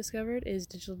have just discovered is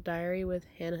Digital Diary with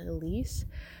Hannah Elise.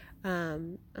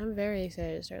 I'm very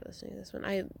excited to start listening to this one.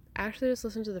 I actually just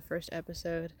listened to the first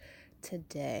episode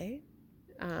today.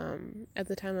 At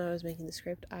the time I was making the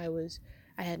script, I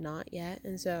had not yet,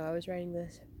 and so I was writing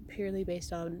this purely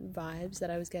based on vibes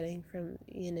that I was getting from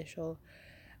the initial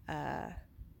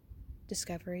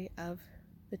discovery of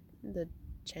the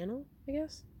channel, I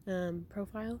guess,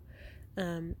 profile,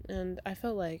 and I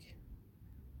felt like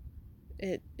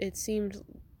it seemed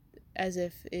as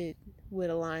if it would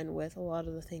align with a lot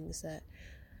of the things that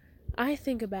I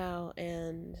think about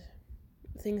and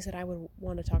things that I would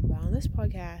want to talk about on this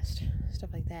podcast,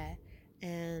 stuff like that.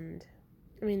 And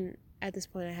I mean, at this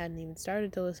point I hadn't even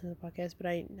started to listen to the podcast, but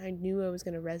I knew I was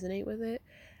going to resonate with it.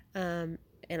 And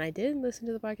I did listen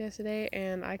to the podcast today,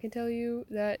 and I can tell you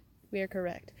that we are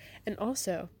correct. And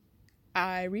also,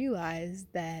 I realized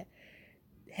that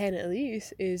Hannah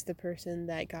Elise is the person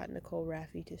that got Nicole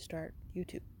Raffi to start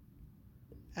YouTube.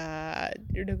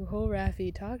 Nicole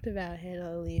Raffi talked about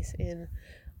Hannah Elise in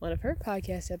one of her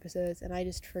podcast episodes, and I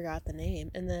just forgot the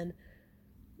name. And then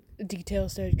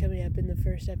details started coming up in the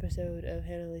first episode of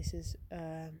Hannah Elise's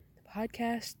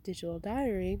podcast, Digital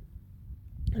Diary,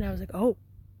 and I was like, oh,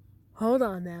 hold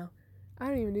on now. I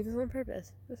don't even do this on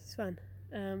purpose. This is fun.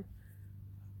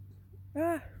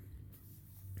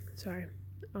 Sorry.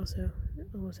 Also,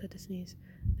 almost had to sneeze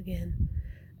again.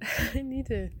 I need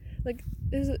to, like,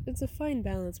 it's a fine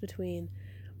balance between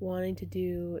wanting to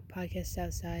do podcasts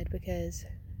outside because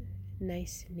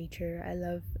nice nature. I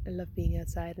love being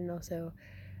outside, and also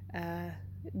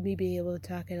me being able to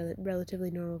talk at a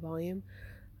relatively normal volume,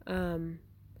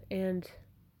 and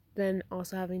then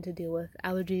also having to deal with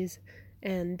allergies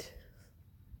and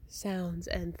sounds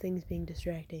and things being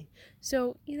distracting.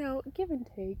 So, give and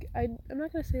take. I'm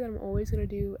not going to say that I'm always going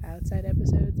to do outside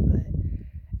episodes, but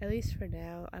at least for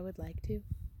now, I would like to,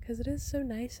 because it is so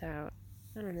nice out.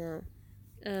 I don't know.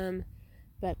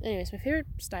 But anyways, my favorite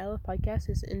style of podcast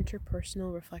is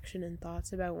interpersonal reflection and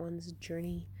thoughts about one's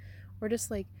journey, or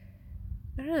just like,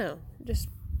 I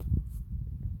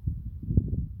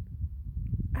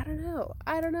don't know,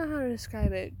 I don't know how to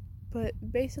describe it, but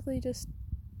basically just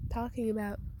talking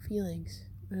about feelings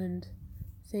and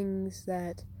things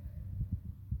that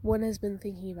one has been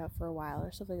thinking about for a while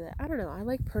or stuff like that. I don't know. I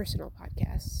like personal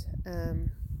podcasts.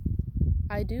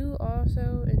 I do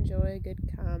also enjoy a good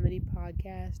comedy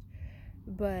podcast,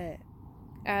 but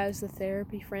as the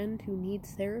therapy friend who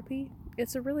needs therapy,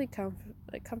 it's a really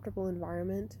comfortable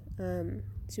environment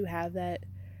to have that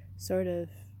sort of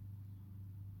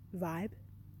vibe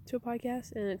to a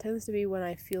podcast, and it tends to be when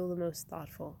I feel the most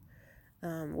thoughtful,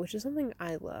 which is something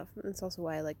I love. That's also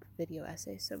why I like video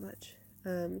essays so much,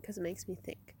 because it makes me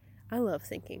think. I love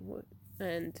thinking,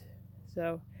 and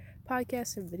so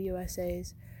podcasts and video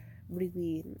essays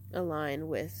really align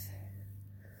with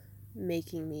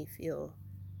making me feel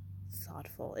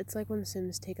thoughtful. It's like when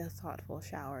Sims take a thoughtful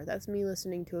shower. That's me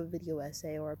listening to a video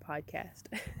essay or a podcast.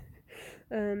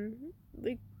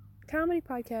 Like comedy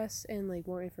podcasts and like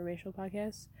more informational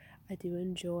podcasts, I do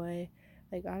enjoy.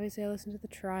 Like obviously I listen to The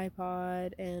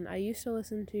Tripod, and I used to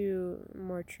listen to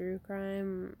more true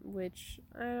crime, which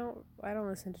I don't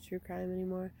listen to true crime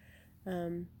anymore.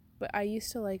 But I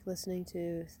used to like listening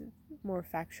to more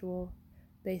factual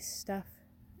based stuff.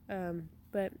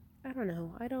 But I don't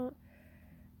know. I don't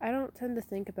tend to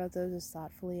think about those as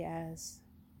thoughtfully as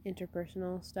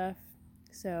interpersonal stuff.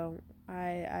 So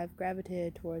I've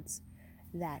gravitated towards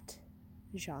that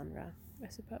genre, I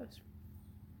suppose.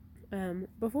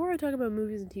 Before I talk about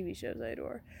movies and TV shows I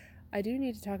adore, I do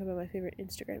need to talk about my favorite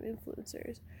Instagram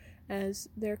influencers, as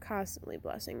they're constantly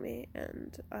blessing me,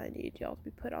 and I need y'all to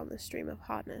be put on this stream of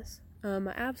hotness.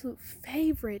 My absolute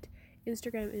favorite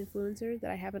Instagram influencer that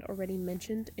I haven't already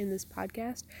mentioned in this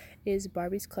podcast is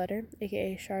Barbie's Clutter,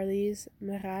 aka Charlize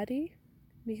Meradi.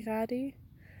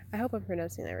 I hope I'm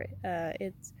pronouncing that right.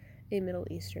 It's a Middle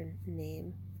Eastern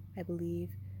name, I believe.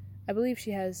 I believe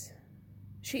she is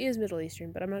Middle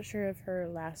Eastern, but I'm not sure if her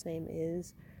last name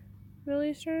is Middle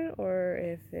Eastern or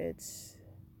if it's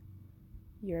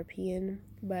European.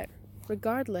 But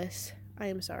regardless, I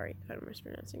am sorry if I'm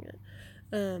mispronouncing it.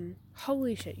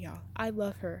 Holy shit, y'all. I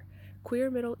love her.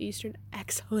 Queer Middle Eastern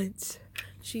excellence.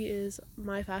 She is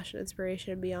my fashion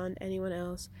inspiration beyond anyone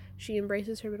else. She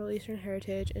embraces her Middle Eastern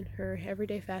heritage in her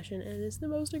everyday fashion, and it's the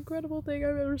most incredible thing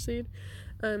I've ever seen.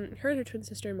 Her and her twin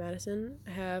sister Madison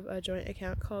have a joint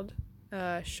account called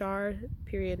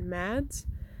Char.Mads,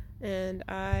 and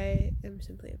I am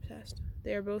simply obsessed.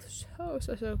 They are both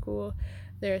so cool.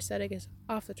 Their aesthetic is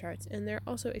off the charts, and they're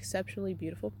also exceptionally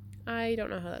beautiful. I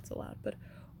don't know how that's allowed, but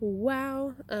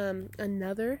wow.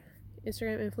 Another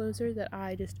Instagram influencer that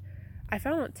I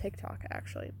found on TikTok,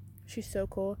 actually. She's so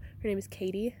cool. Her name is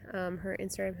Katie. Her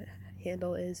Instagram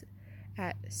handle is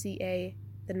at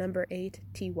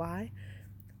CA8TY.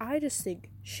 I just think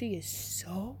she is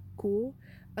so cool.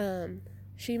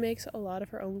 She makes a lot of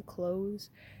her own clothes,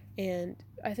 and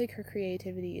I think her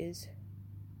creativity is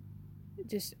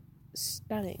just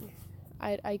stunning.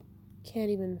 I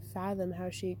can't even fathom how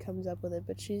she comes up with it,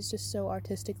 but she's just so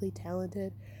artistically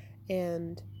talented,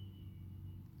 and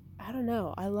I don't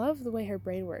know. I love the way her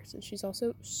brain works, and she's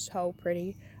also so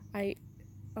pretty.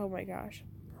 Oh my gosh.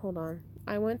 Hold on.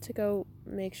 I went to go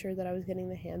make sure that I was getting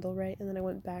the handle right, and then I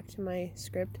went back to my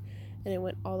script, and it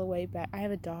went all the way back. I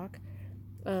have a doc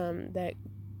that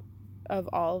of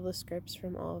all of the scripts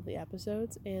from all of the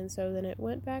episodes, and so then it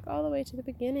went back all the way to the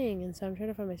beginning, and so I'm trying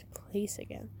to find my place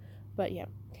again. But yeah,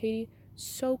 Katie,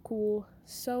 so cool,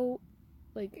 so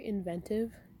like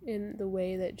inventive in the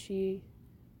way that she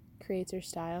creates her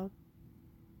style.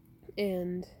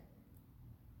 And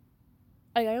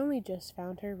I only just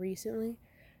found her recently,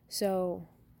 so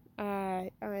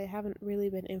I haven't really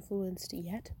been influenced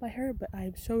yet by her, but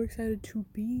I'm so excited to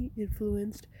be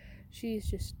influenced. She's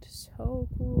just so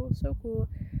cool, so cool.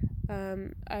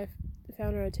 I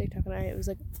found her on TikTok, and I was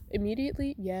like,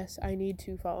 immediately, yes, I need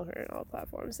to follow her on all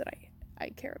platforms that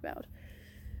I care about.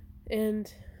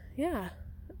 And yeah,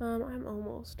 I'm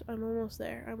almost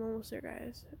there. I'm almost there,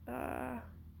 guys.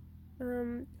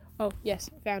 Oh, yes,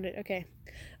 found it. Okay.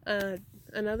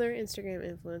 Another Instagram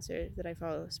influencer that I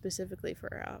follow specifically for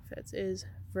her outfits is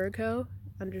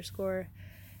Virgo_XOXO,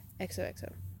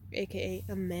 aka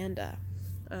Amanda.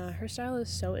 Her style is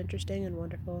so interesting and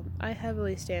wonderful. I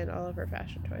heavily stand all of her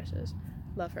fashion choices.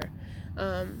 Love her.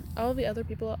 All of the other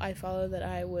people I follow that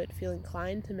I would feel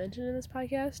inclined to mention in this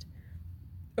podcast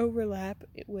overlap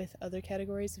with other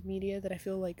categories of media that I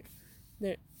feel like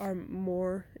that are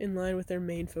more in line with their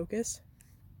main focus,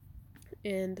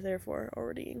 and therefore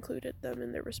already included them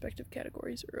in their respective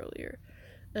categories earlier.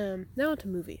 Now to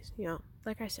movies.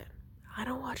 Like I said, I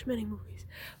don't watch many movies,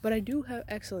 but I do have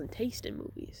excellent taste in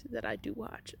movies that I do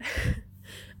watch.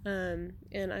 And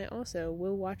I also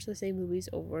will watch the same movies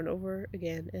over and over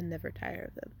again and never tire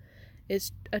of them.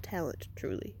 It's a talent,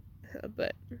 truly.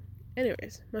 But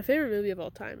anyways, my favorite movie of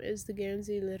all time is the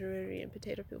Guernsey Literary and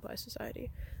Potato Pie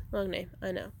Society. Long name,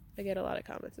 I know. I get a lot of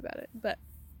comments about it, but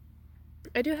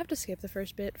I do have to skip the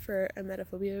first bit for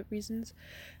emetophobia reasons,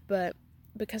 but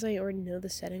because I already know the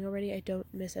setting already, I don't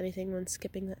miss anything when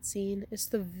skipping that scene. It's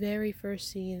the very first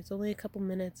scene. It's only a couple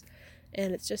minutes,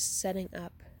 and it's just setting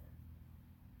up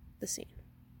the scene.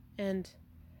 And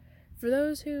for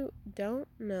those who don't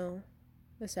know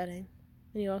the setting,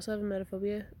 and you also have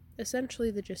emetophobia,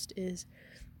 essentially the gist is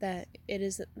that it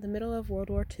is the middle of World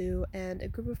War II, and a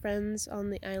group of friends on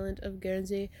the island of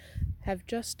Guernsey have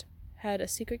just had a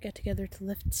secret get-together to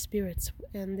lift spirits,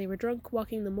 and they were drunk,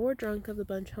 walking the more drunk of the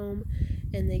bunch home,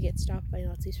 and they get stopped by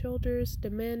Nazi soldiers,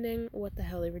 demanding what the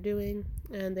hell they were doing,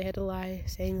 and they had to lie,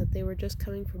 saying that they were just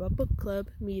coming from a book club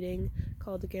meeting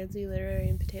called the Guernsey Literary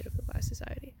and Potato Pie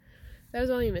Society. That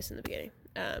was all you miss in the beginning.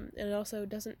 And it also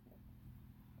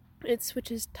it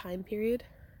switches time period,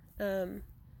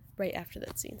 right after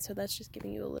that scene, so that's just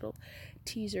giving you a little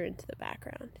teaser into the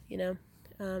background,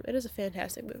 It is a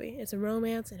fantastic movie. It's a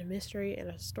romance and a mystery and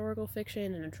a historical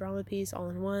fiction and a drama piece all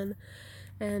in one.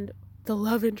 And the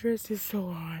love interest is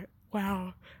so hot.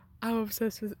 Wow. I'm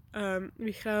obsessed with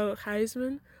Michael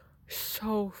Heisman.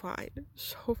 So fine.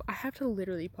 I have to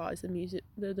literally pause the music.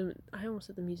 I almost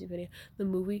said the music video. The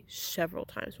movie several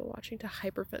times while watching to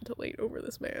hyperventilate over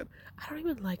this man. I don't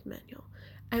even like men, y'all.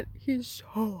 And he's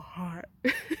so hot.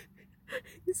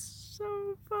 He's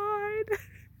so fine.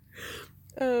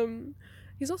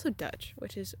 He's also Dutch,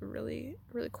 which is really,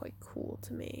 really quite cool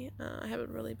to me. I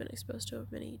haven't really been exposed to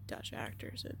many Dutch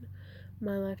actors in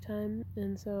my lifetime,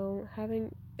 and so I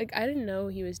didn't know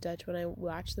he was Dutch when I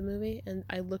watched the movie, and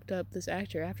I looked up this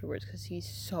actor afterwards because he's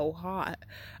so hot.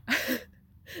 I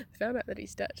found out that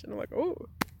he's Dutch, and I'm like, oh,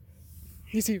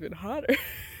 he's even hotter.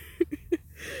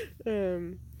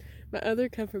 My other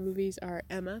comfort movies are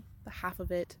Emma, the half of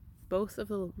it, both of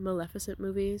the Maleficent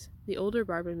movies, the older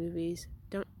Barbie movies.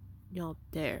 Don't y'all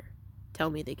dare tell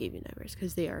me they gave you nightmares,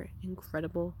 because they are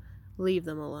incredible. Leave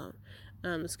them alone.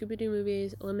 The Scooby-Doo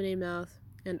movies, Lemonade Mouth,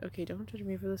 and okay, don't judge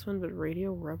me for this one, but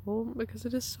Radio Rebel, because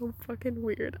it is so fucking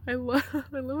weird. I love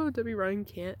how Debbie Ryan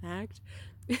can't act.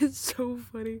 It's so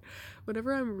funny.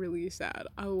 Whenever I'm really sad,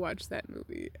 I'll watch that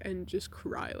movie and just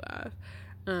cry laugh.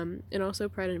 And also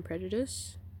Pride and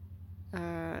Prejudice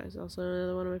is also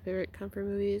another one of my favorite comfort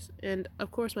movies. And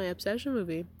of course my obsession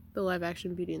movie, the live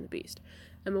action Beauty and the Beast.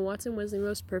 Emma Watson was the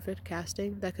most perfect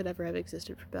casting that could ever have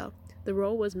existed for Belle. The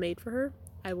role was made for her.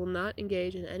 I will not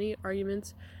engage in any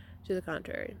arguments to the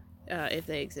contrary, if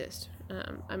they exist.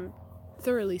 I'm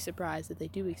thoroughly surprised that they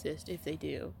do exist, if they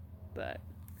do, but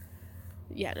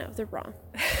yeah, no, they're wrong.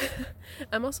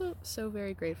 I'm also so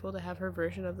very grateful to have her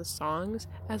version of the songs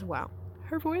as well.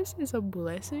 Her voice is a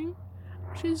blessing.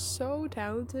 She's so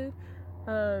talented.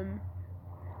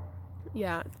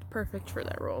 Yeah, perfect for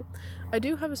that role. I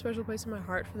do have a special place in my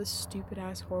heart for the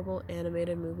stupid-ass, horrible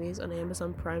animated movies on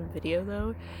Amazon Prime Video,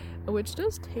 though, which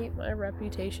does taint my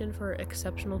reputation for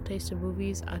exceptional taste in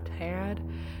movies a tad,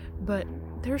 but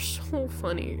they're so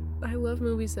funny. I love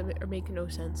movies that make no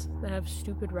sense, that have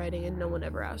stupid writing and no one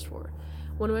ever asked for.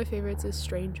 One of my favorites is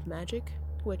Strange Magic,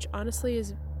 which honestly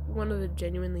is one of the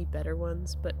genuinely better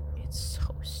ones, but it's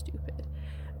so stupid.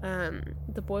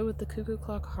 The Boy with the Cuckoo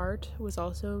Clock Heart was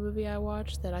also a movie I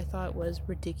watched that I thought was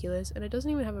ridiculous, and it doesn't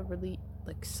even have a really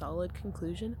solid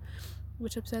conclusion,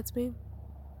 which upsets me.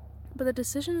 But the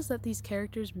decisions that these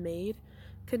characters made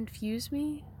confuse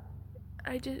me.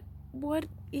 What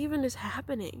even is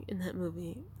happening in that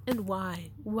movie? And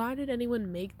why? Why did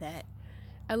anyone make that?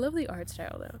 I love the art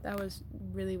style, though. That was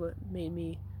really what made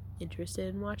me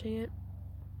interested in watching it.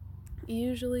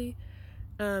 Usually,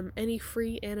 any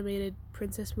free animated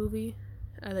princess movie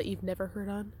that you've never heard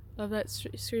of that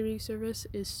streaming service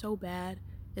is so bad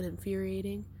and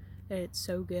infuriating, and it's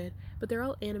so good. But they're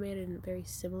all animated in very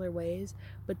similar ways.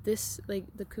 But this,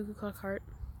 the Cuckoo Clock Heart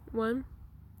one,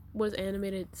 was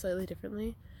animated slightly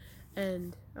differently.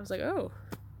 And I was like, oh,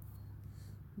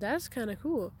 that's kind of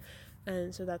cool.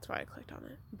 And so that's why I clicked on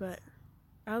it. But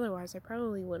otherwise, I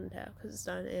probably wouldn't have, because it's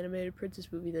not an animated princess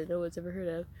movie that no one's ever heard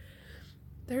of.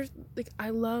 I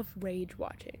love rage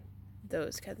watching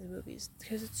those kinds of movies,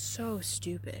 because it's so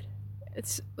stupid.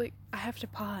 It's I have to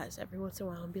pause every once in a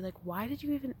while and be like, why did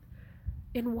you even,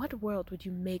 in what world would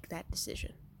you make that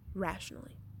decision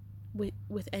rationally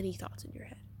with any thoughts in your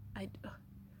head?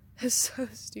 It's so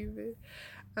stupid.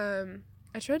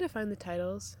 I tried to find the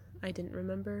titles. I didn't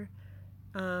remember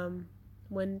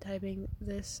when typing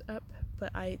this up,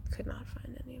 but I could not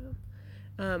find any of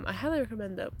them. I highly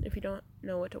recommend, though, if you don't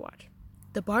know what to watch.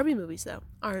 The Barbie movies, though,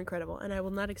 are incredible, and I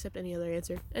will not accept any other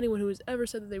answer. Anyone who has ever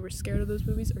said that they were scared of those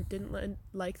movies or didn't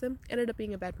like them ended up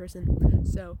being a bad person.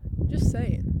 So, just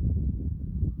saying.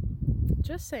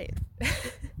 Just saying.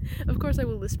 Of course, I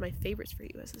will list my favorites for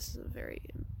you, as this is a very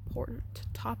important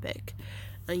topic,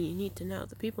 and you need to know.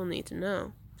 The people need to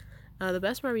know. The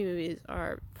best Barbie movies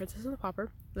are Princess and the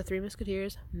Pauper, The Three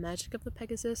Musketeers, Magic of the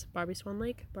Pegasus, Barbie Swan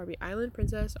Lake, Barbie Island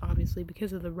Princess, obviously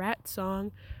because of the rat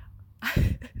song.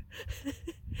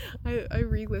 I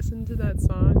re-listened to that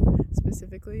song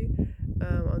specifically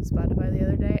on Spotify the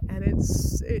other day, and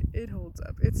it holds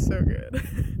up. It's so good.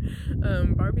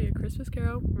 Barbie: A Christmas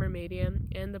Carol, Mermaidia,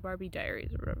 and the Barbie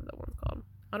Diaries, or whatever that one's called.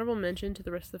 Honorable mention to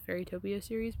the rest of the Fairytopia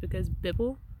series, because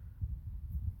Bibble,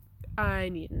 I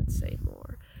needn't say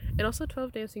more. And also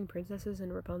 12 Dancing Princesses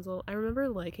and Rapunzel. I remember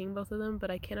liking both of them,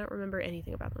 but I cannot remember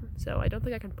anything about them, so I don't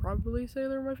think I can probably say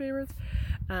they're my favorites.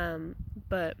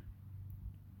 But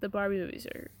the Barbie movies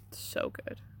are so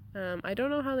good. I don't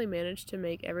know how they managed to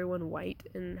make everyone white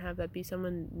and have that be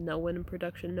someone no one in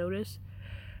production noticed.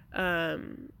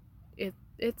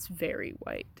 It's very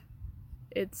white.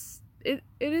 It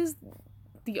is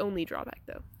the only drawback,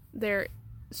 though. They're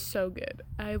so good.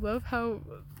 I love how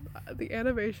the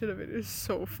animation of it is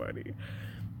so funny.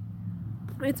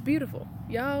 It's beautiful.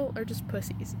 Y'all are just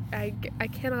pussies. I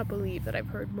cannot believe that I've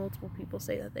heard multiple people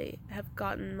say that they have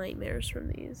gotten nightmares from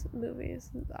these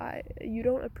movies. You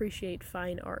don't appreciate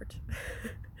fine art.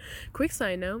 Quick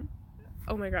side note.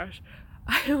 Oh my gosh.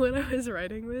 When I was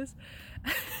writing this,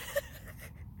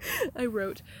 I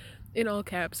wrote in all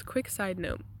caps, quick side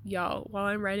note, y'all, while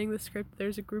I'm writing the script,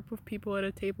 there's a group of people at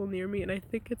a table near me, and I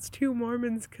think it's two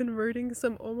Mormons converting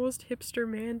some almost hipster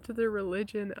man to their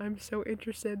religion. I'm so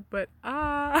interested, but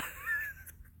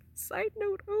side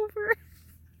note over.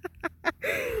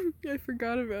 I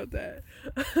forgot about that.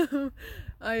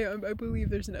 I believe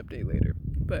there's an update later,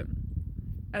 but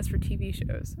as for TV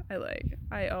shows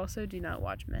I also do not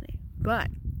watch many, but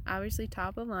obviously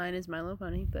top of the line is My Little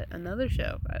Pony, but another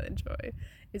show I enjoy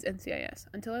is NCIS.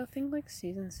 Until I think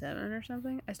season 7 or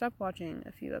something, I stopped watching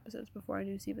a few episodes before I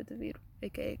knew Ziva David,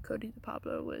 aka Cody the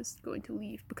Pablo, was going to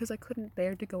leave, because I couldn't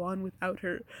bear to go on without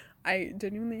her. I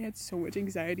genuinely had so much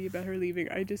anxiety about her leaving.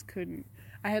 I just couldn't.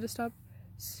 I had to stop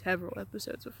several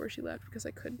episodes before she left because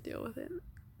I couldn't deal with it.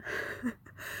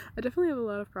 I definitely have a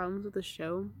lot of problems with the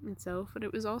show itself, but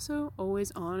it was also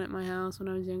always on at my house when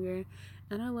I was younger,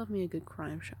 and I love me a good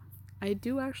crime show. I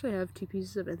do actually have 2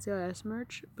 pieces of NCIS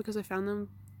merch because I found them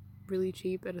really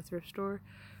cheap at a thrift store,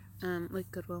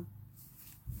 like Goodwill.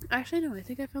 Actually, no, I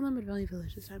think I found them at Value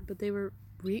Village this time, but they were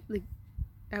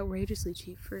outrageously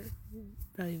cheap for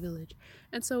Value Village.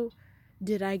 And so,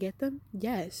 did I get them?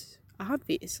 Yes,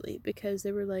 obviously, because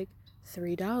they were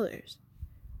 $3.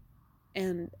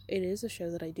 And it is a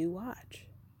show that I do watch.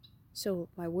 So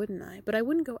why wouldn't I? But I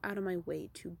wouldn't go out of my way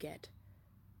to get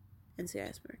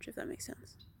NCIS merch, if that makes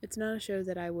sense. It's not a show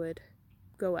that I would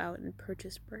go out and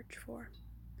purchase merch for.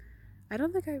 I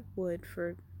don't think I would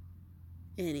for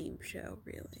any show,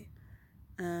 really.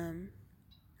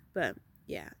 But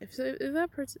yeah, if that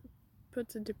person,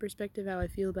 puts into perspective how I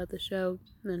feel about the show,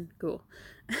 then cool.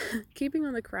 Keeping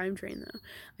on the crime train, though,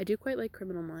 I do quite like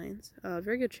Criminal Minds.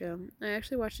 Very good show. I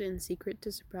actually watched it in secret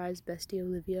to surprise bestie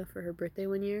Olivia for her birthday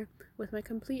one year with my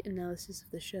complete analysis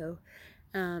of the show,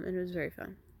 and it was very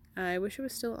fun. I wish it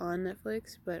was still on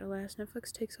Netflix, but alas,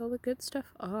 Netflix takes all the good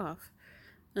stuff off.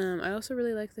 I also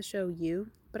really like the show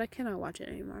You, but I cannot watch it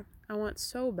anymore. I want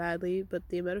so badly, but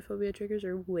the emetophobia triggers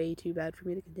are way too bad for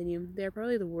me to continue. They are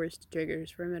probably the worst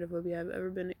triggers for emetophobia I've ever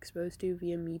been exposed to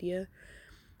via media.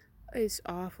 It's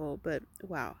awful, but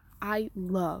wow. I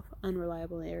love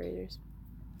unreliable narrators.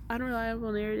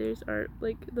 Unreliable narrators are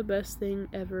like the best thing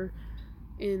ever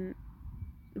in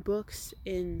books,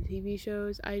 in TV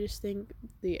shows. I just think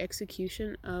the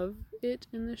execution of it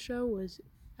in the show was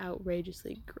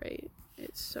outrageously great.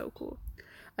 It's so cool.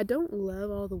 I don't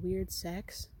love all the weird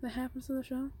sex that happens in the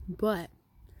show, but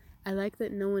I like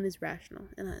that no one is rational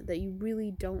and that you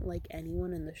really don't like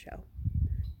anyone in the show.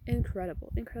 Incredible.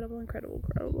 I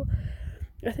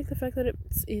think the fact that it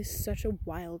is such a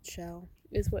wild show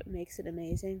is what makes it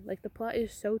amazing. Like, the plot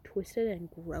is so twisted and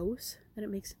gross that it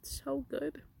makes it so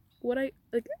good. I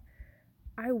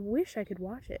wish I could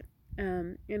watch it.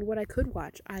 And what I could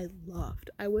watch, I loved.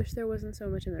 I wish there wasn't so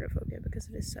much emetophobia because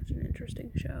it is such an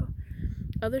interesting show.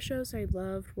 Other shows I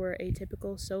loved were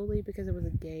Atypical solely because it was a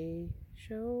gay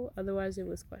show. Otherwise, it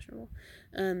was questionable.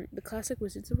 The classic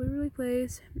Wizards of Waverly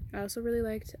Place. I also really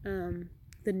liked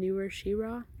the newer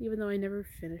She-Ra, even though I never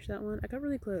finished that one. I got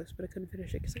really close, but I couldn't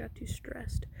finish it because I got too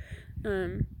stressed.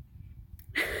 Okay,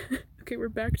 we're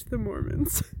back to the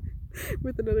Mormons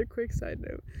with another quick side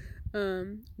note.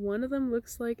 One of them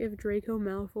looks like if Draco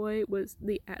Malfoy was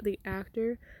the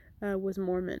actor was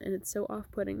Mormon, and it's so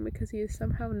off-putting because he is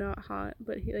somehow not hot,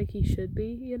 but he should be,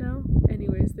 you know?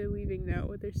 Anyways, they're leaving now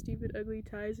with their stupid ugly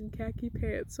ties and khaki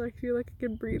pants, so I feel like I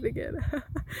can breathe again.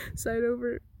 Side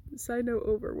note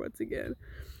over once again.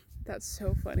 That's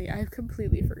so funny. I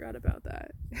completely forgot about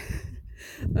that.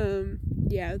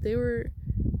 Yeah, they were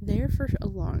there for a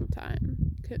long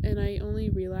time, and I only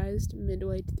realized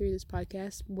midway through this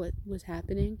podcast what was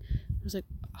happening. I was like,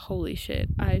 holy shit,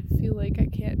 I feel like I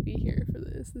can't be here for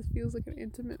this. This feels like an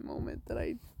intimate moment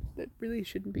that really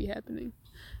shouldn't be happening.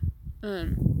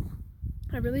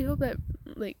 I really hope that,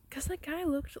 like, because that guy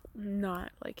looked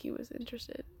not like he was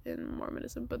interested in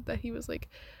Mormonism, but that he was, like,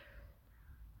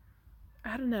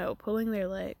 I don't know, pulling their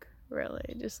leg,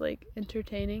 really. Just, like,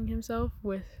 entertaining himself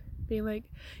with being like,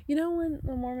 you know when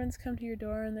Mormons come to your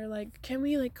door and they're like, can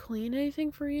we, like, clean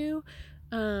anything for you?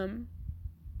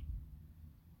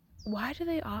 Why do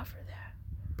they offer that?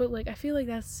 But, like, I feel like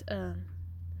that's,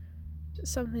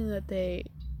 something that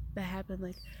happened,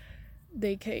 like,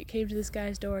 they came to this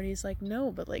guy's door and he's like,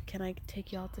 no, but, like, can I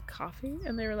take you out to coffee?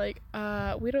 And they were like,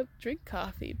 we don't drink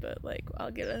coffee, but, like,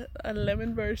 I'll get a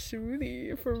lemon bar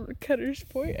smoothie from Cutter's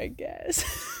Point, I guess.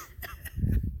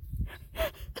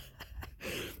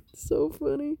 So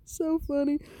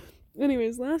funny.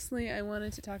 Anyways, lastly, I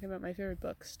wanted to talk about my favorite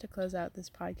books to close out this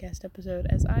podcast episode,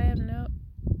 as I have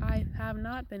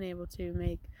not been able to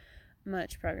make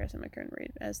much progress in my current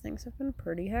read, as things have been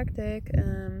pretty hectic,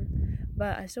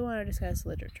 but I still want to discuss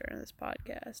literature in this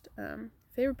podcast.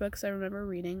 Favorite books I remember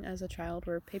reading as a child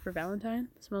were Paper Valentine,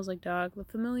 Smells Like Dog, The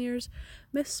Familiars,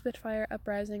 Miss Spitfire,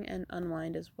 Uprising, and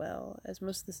Unwind, as well as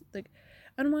most of the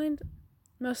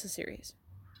series.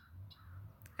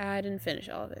 I didn't finish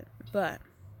all of it, but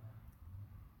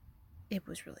it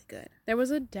was really good. There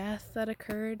was a death that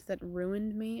occurred that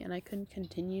ruined me, and I couldn't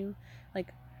continue,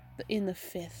 like, in the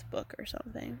 5th book or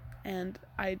something, and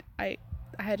I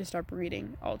had to stop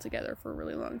reading altogether for a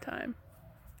really long time.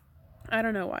 I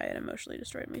don't know why it emotionally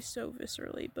destroyed me so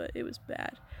viscerally, but it was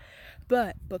bad.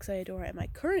 But books I adore at my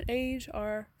current age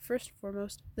are, first and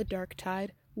foremost, The Dark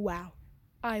Tide. Wow,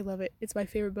 I love it. It's my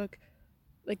favorite book,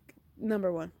 like,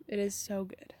 number 1. It is so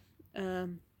good.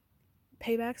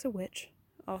 Payback's a Witch,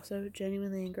 also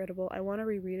genuinely incredible. I want to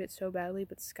reread it so badly,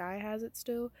 but Sky has it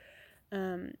still.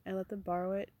 I let them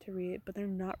borrow it to read it, but they're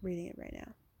not reading it right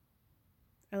now.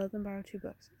 I let them borrow 2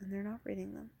 books, and they're not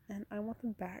reading them, and I want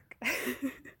them back.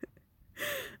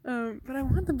 But I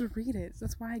want them to read it, so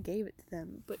that's why I gave it to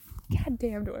them. But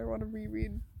goddamn, do I want to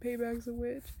reread Payback's a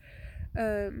Witch.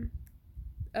 The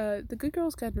Good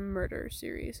Girls Guide to Murder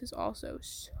series is also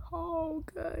so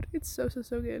good. It's so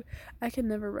good. I can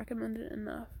never recommend it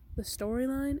enough. The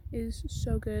storyline is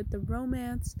so good. The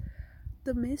romance,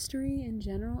 the mystery in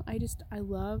general. I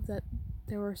love that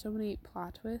there were so many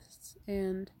plot twists,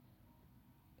 and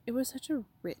it was such a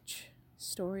rich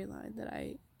storyline that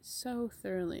I so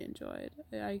thoroughly enjoyed.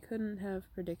 I couldn't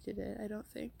have predicted it, I don't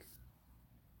think.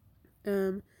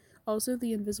 Also,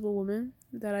 The Invisible Woman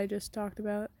that I just talked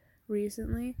about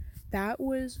recently. That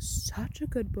was such a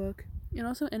good book. And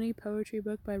also Any Poetry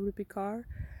book by Rupi Kaur.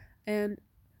 And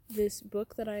this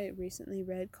book that I recently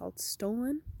read called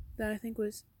Stolen, that I think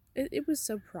was, it was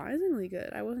surprisingly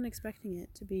good. I wasn't expecting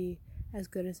it to be as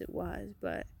good as it was,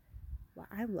 but wow,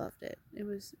 I loved it.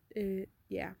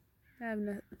 Yeah. I have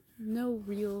no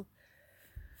real,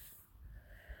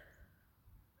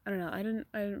 I don't know, I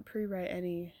didn't pre-write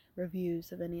any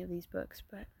reviews of any of these books,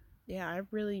 but yeah, I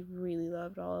really, really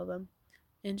loved all of them.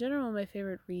 In general, my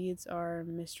favorite reads are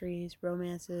mysteries,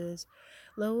 romances,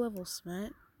 low-level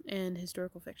smut, and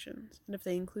historical fictions. And if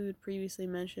they include previously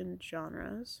mentioned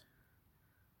genres...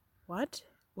 What?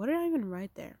 What did I even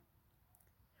write there?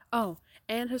 Oh,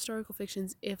 and historical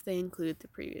fictions if they include the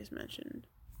previously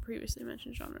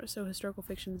mentioned genres. So historical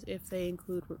fictions if they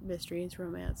include mysteries,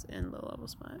 romance, and low-level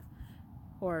smut.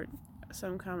 Or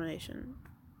some combination.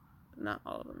 Not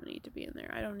all of them need to be in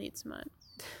there. I don't need smut.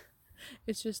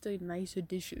 It's just a nice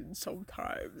addition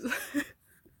sometimes.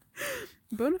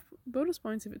 Bonus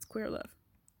points if it's queer love.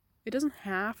 It doesn't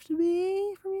have to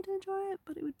be for me to enjoy it,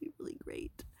 but it would be really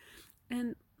great.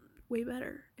 And way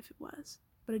better if it was.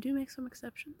 But I do make some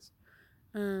exceptions.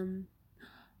 Oh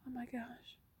my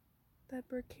gosh. That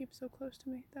bird came so close to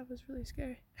me. That was really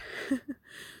scary.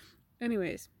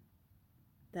 Anyways,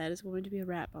 that is going to be a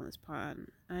wrap on this pod.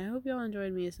 I hope y'all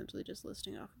enjoyed me essentially just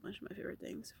listing off a bunch of my favorite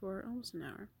things for almost an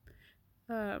hour.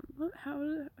 How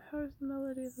does the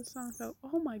melody of the song go?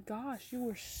 Oh my gosh, you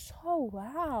were so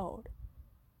loud.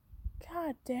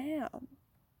 God damn.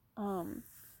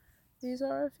 These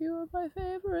are a few of my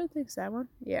favorite things. That one?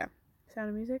 Yeah. Sound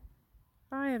of Music?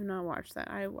 I have not watched that.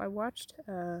 I watched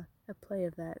a play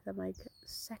of that my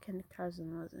second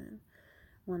cousin was in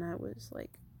when I was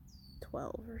like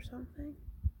 12 or something.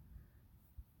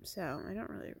 So I don't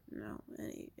really know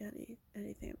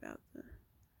anything about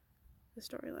the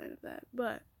storyline of that,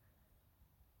 but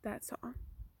that song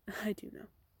I do know.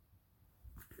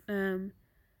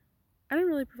 I don't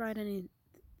really provide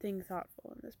anything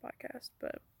thoughtful in this podcast,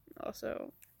 but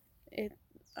also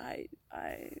I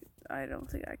don't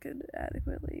think I could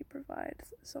adequately provide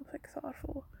something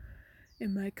thoughtful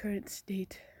in my current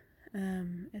state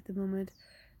at the moment.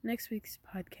 Next week's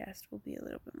podcast will be a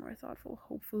little bit more thoughtful,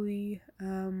 hopefully.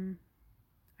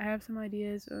 I have some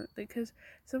ideas, because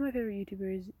some of my favorite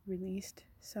YouTubers released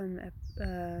some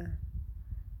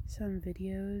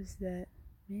videos that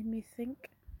made me think,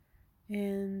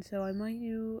 and so I might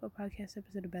do a podcast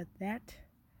episode about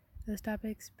those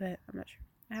topics, but I'm not sure.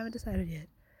 I haven't decided yet.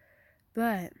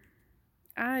 But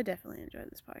I definitely enjoyed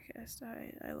this podcast.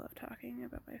 I love talking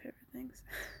about my favorite things.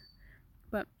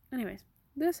 But anyways,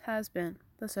 this has been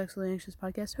the Sexually Anxious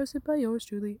Podcast, hosted by yours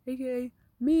truly, aka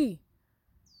me,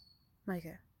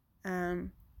 Micah.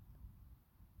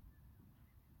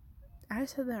 I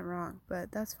said that wrong,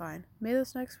 but that's fine. May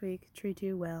this next week treat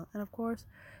you well, and of course,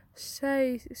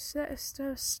 stay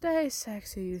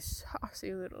sexy, you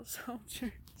saucy little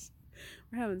soldiers.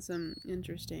 We're having some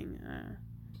interesting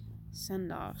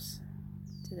send-offs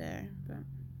today, but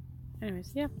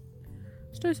anyways, yeah.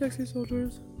 Stay sexy,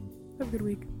 soldiers. Have a good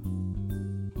week.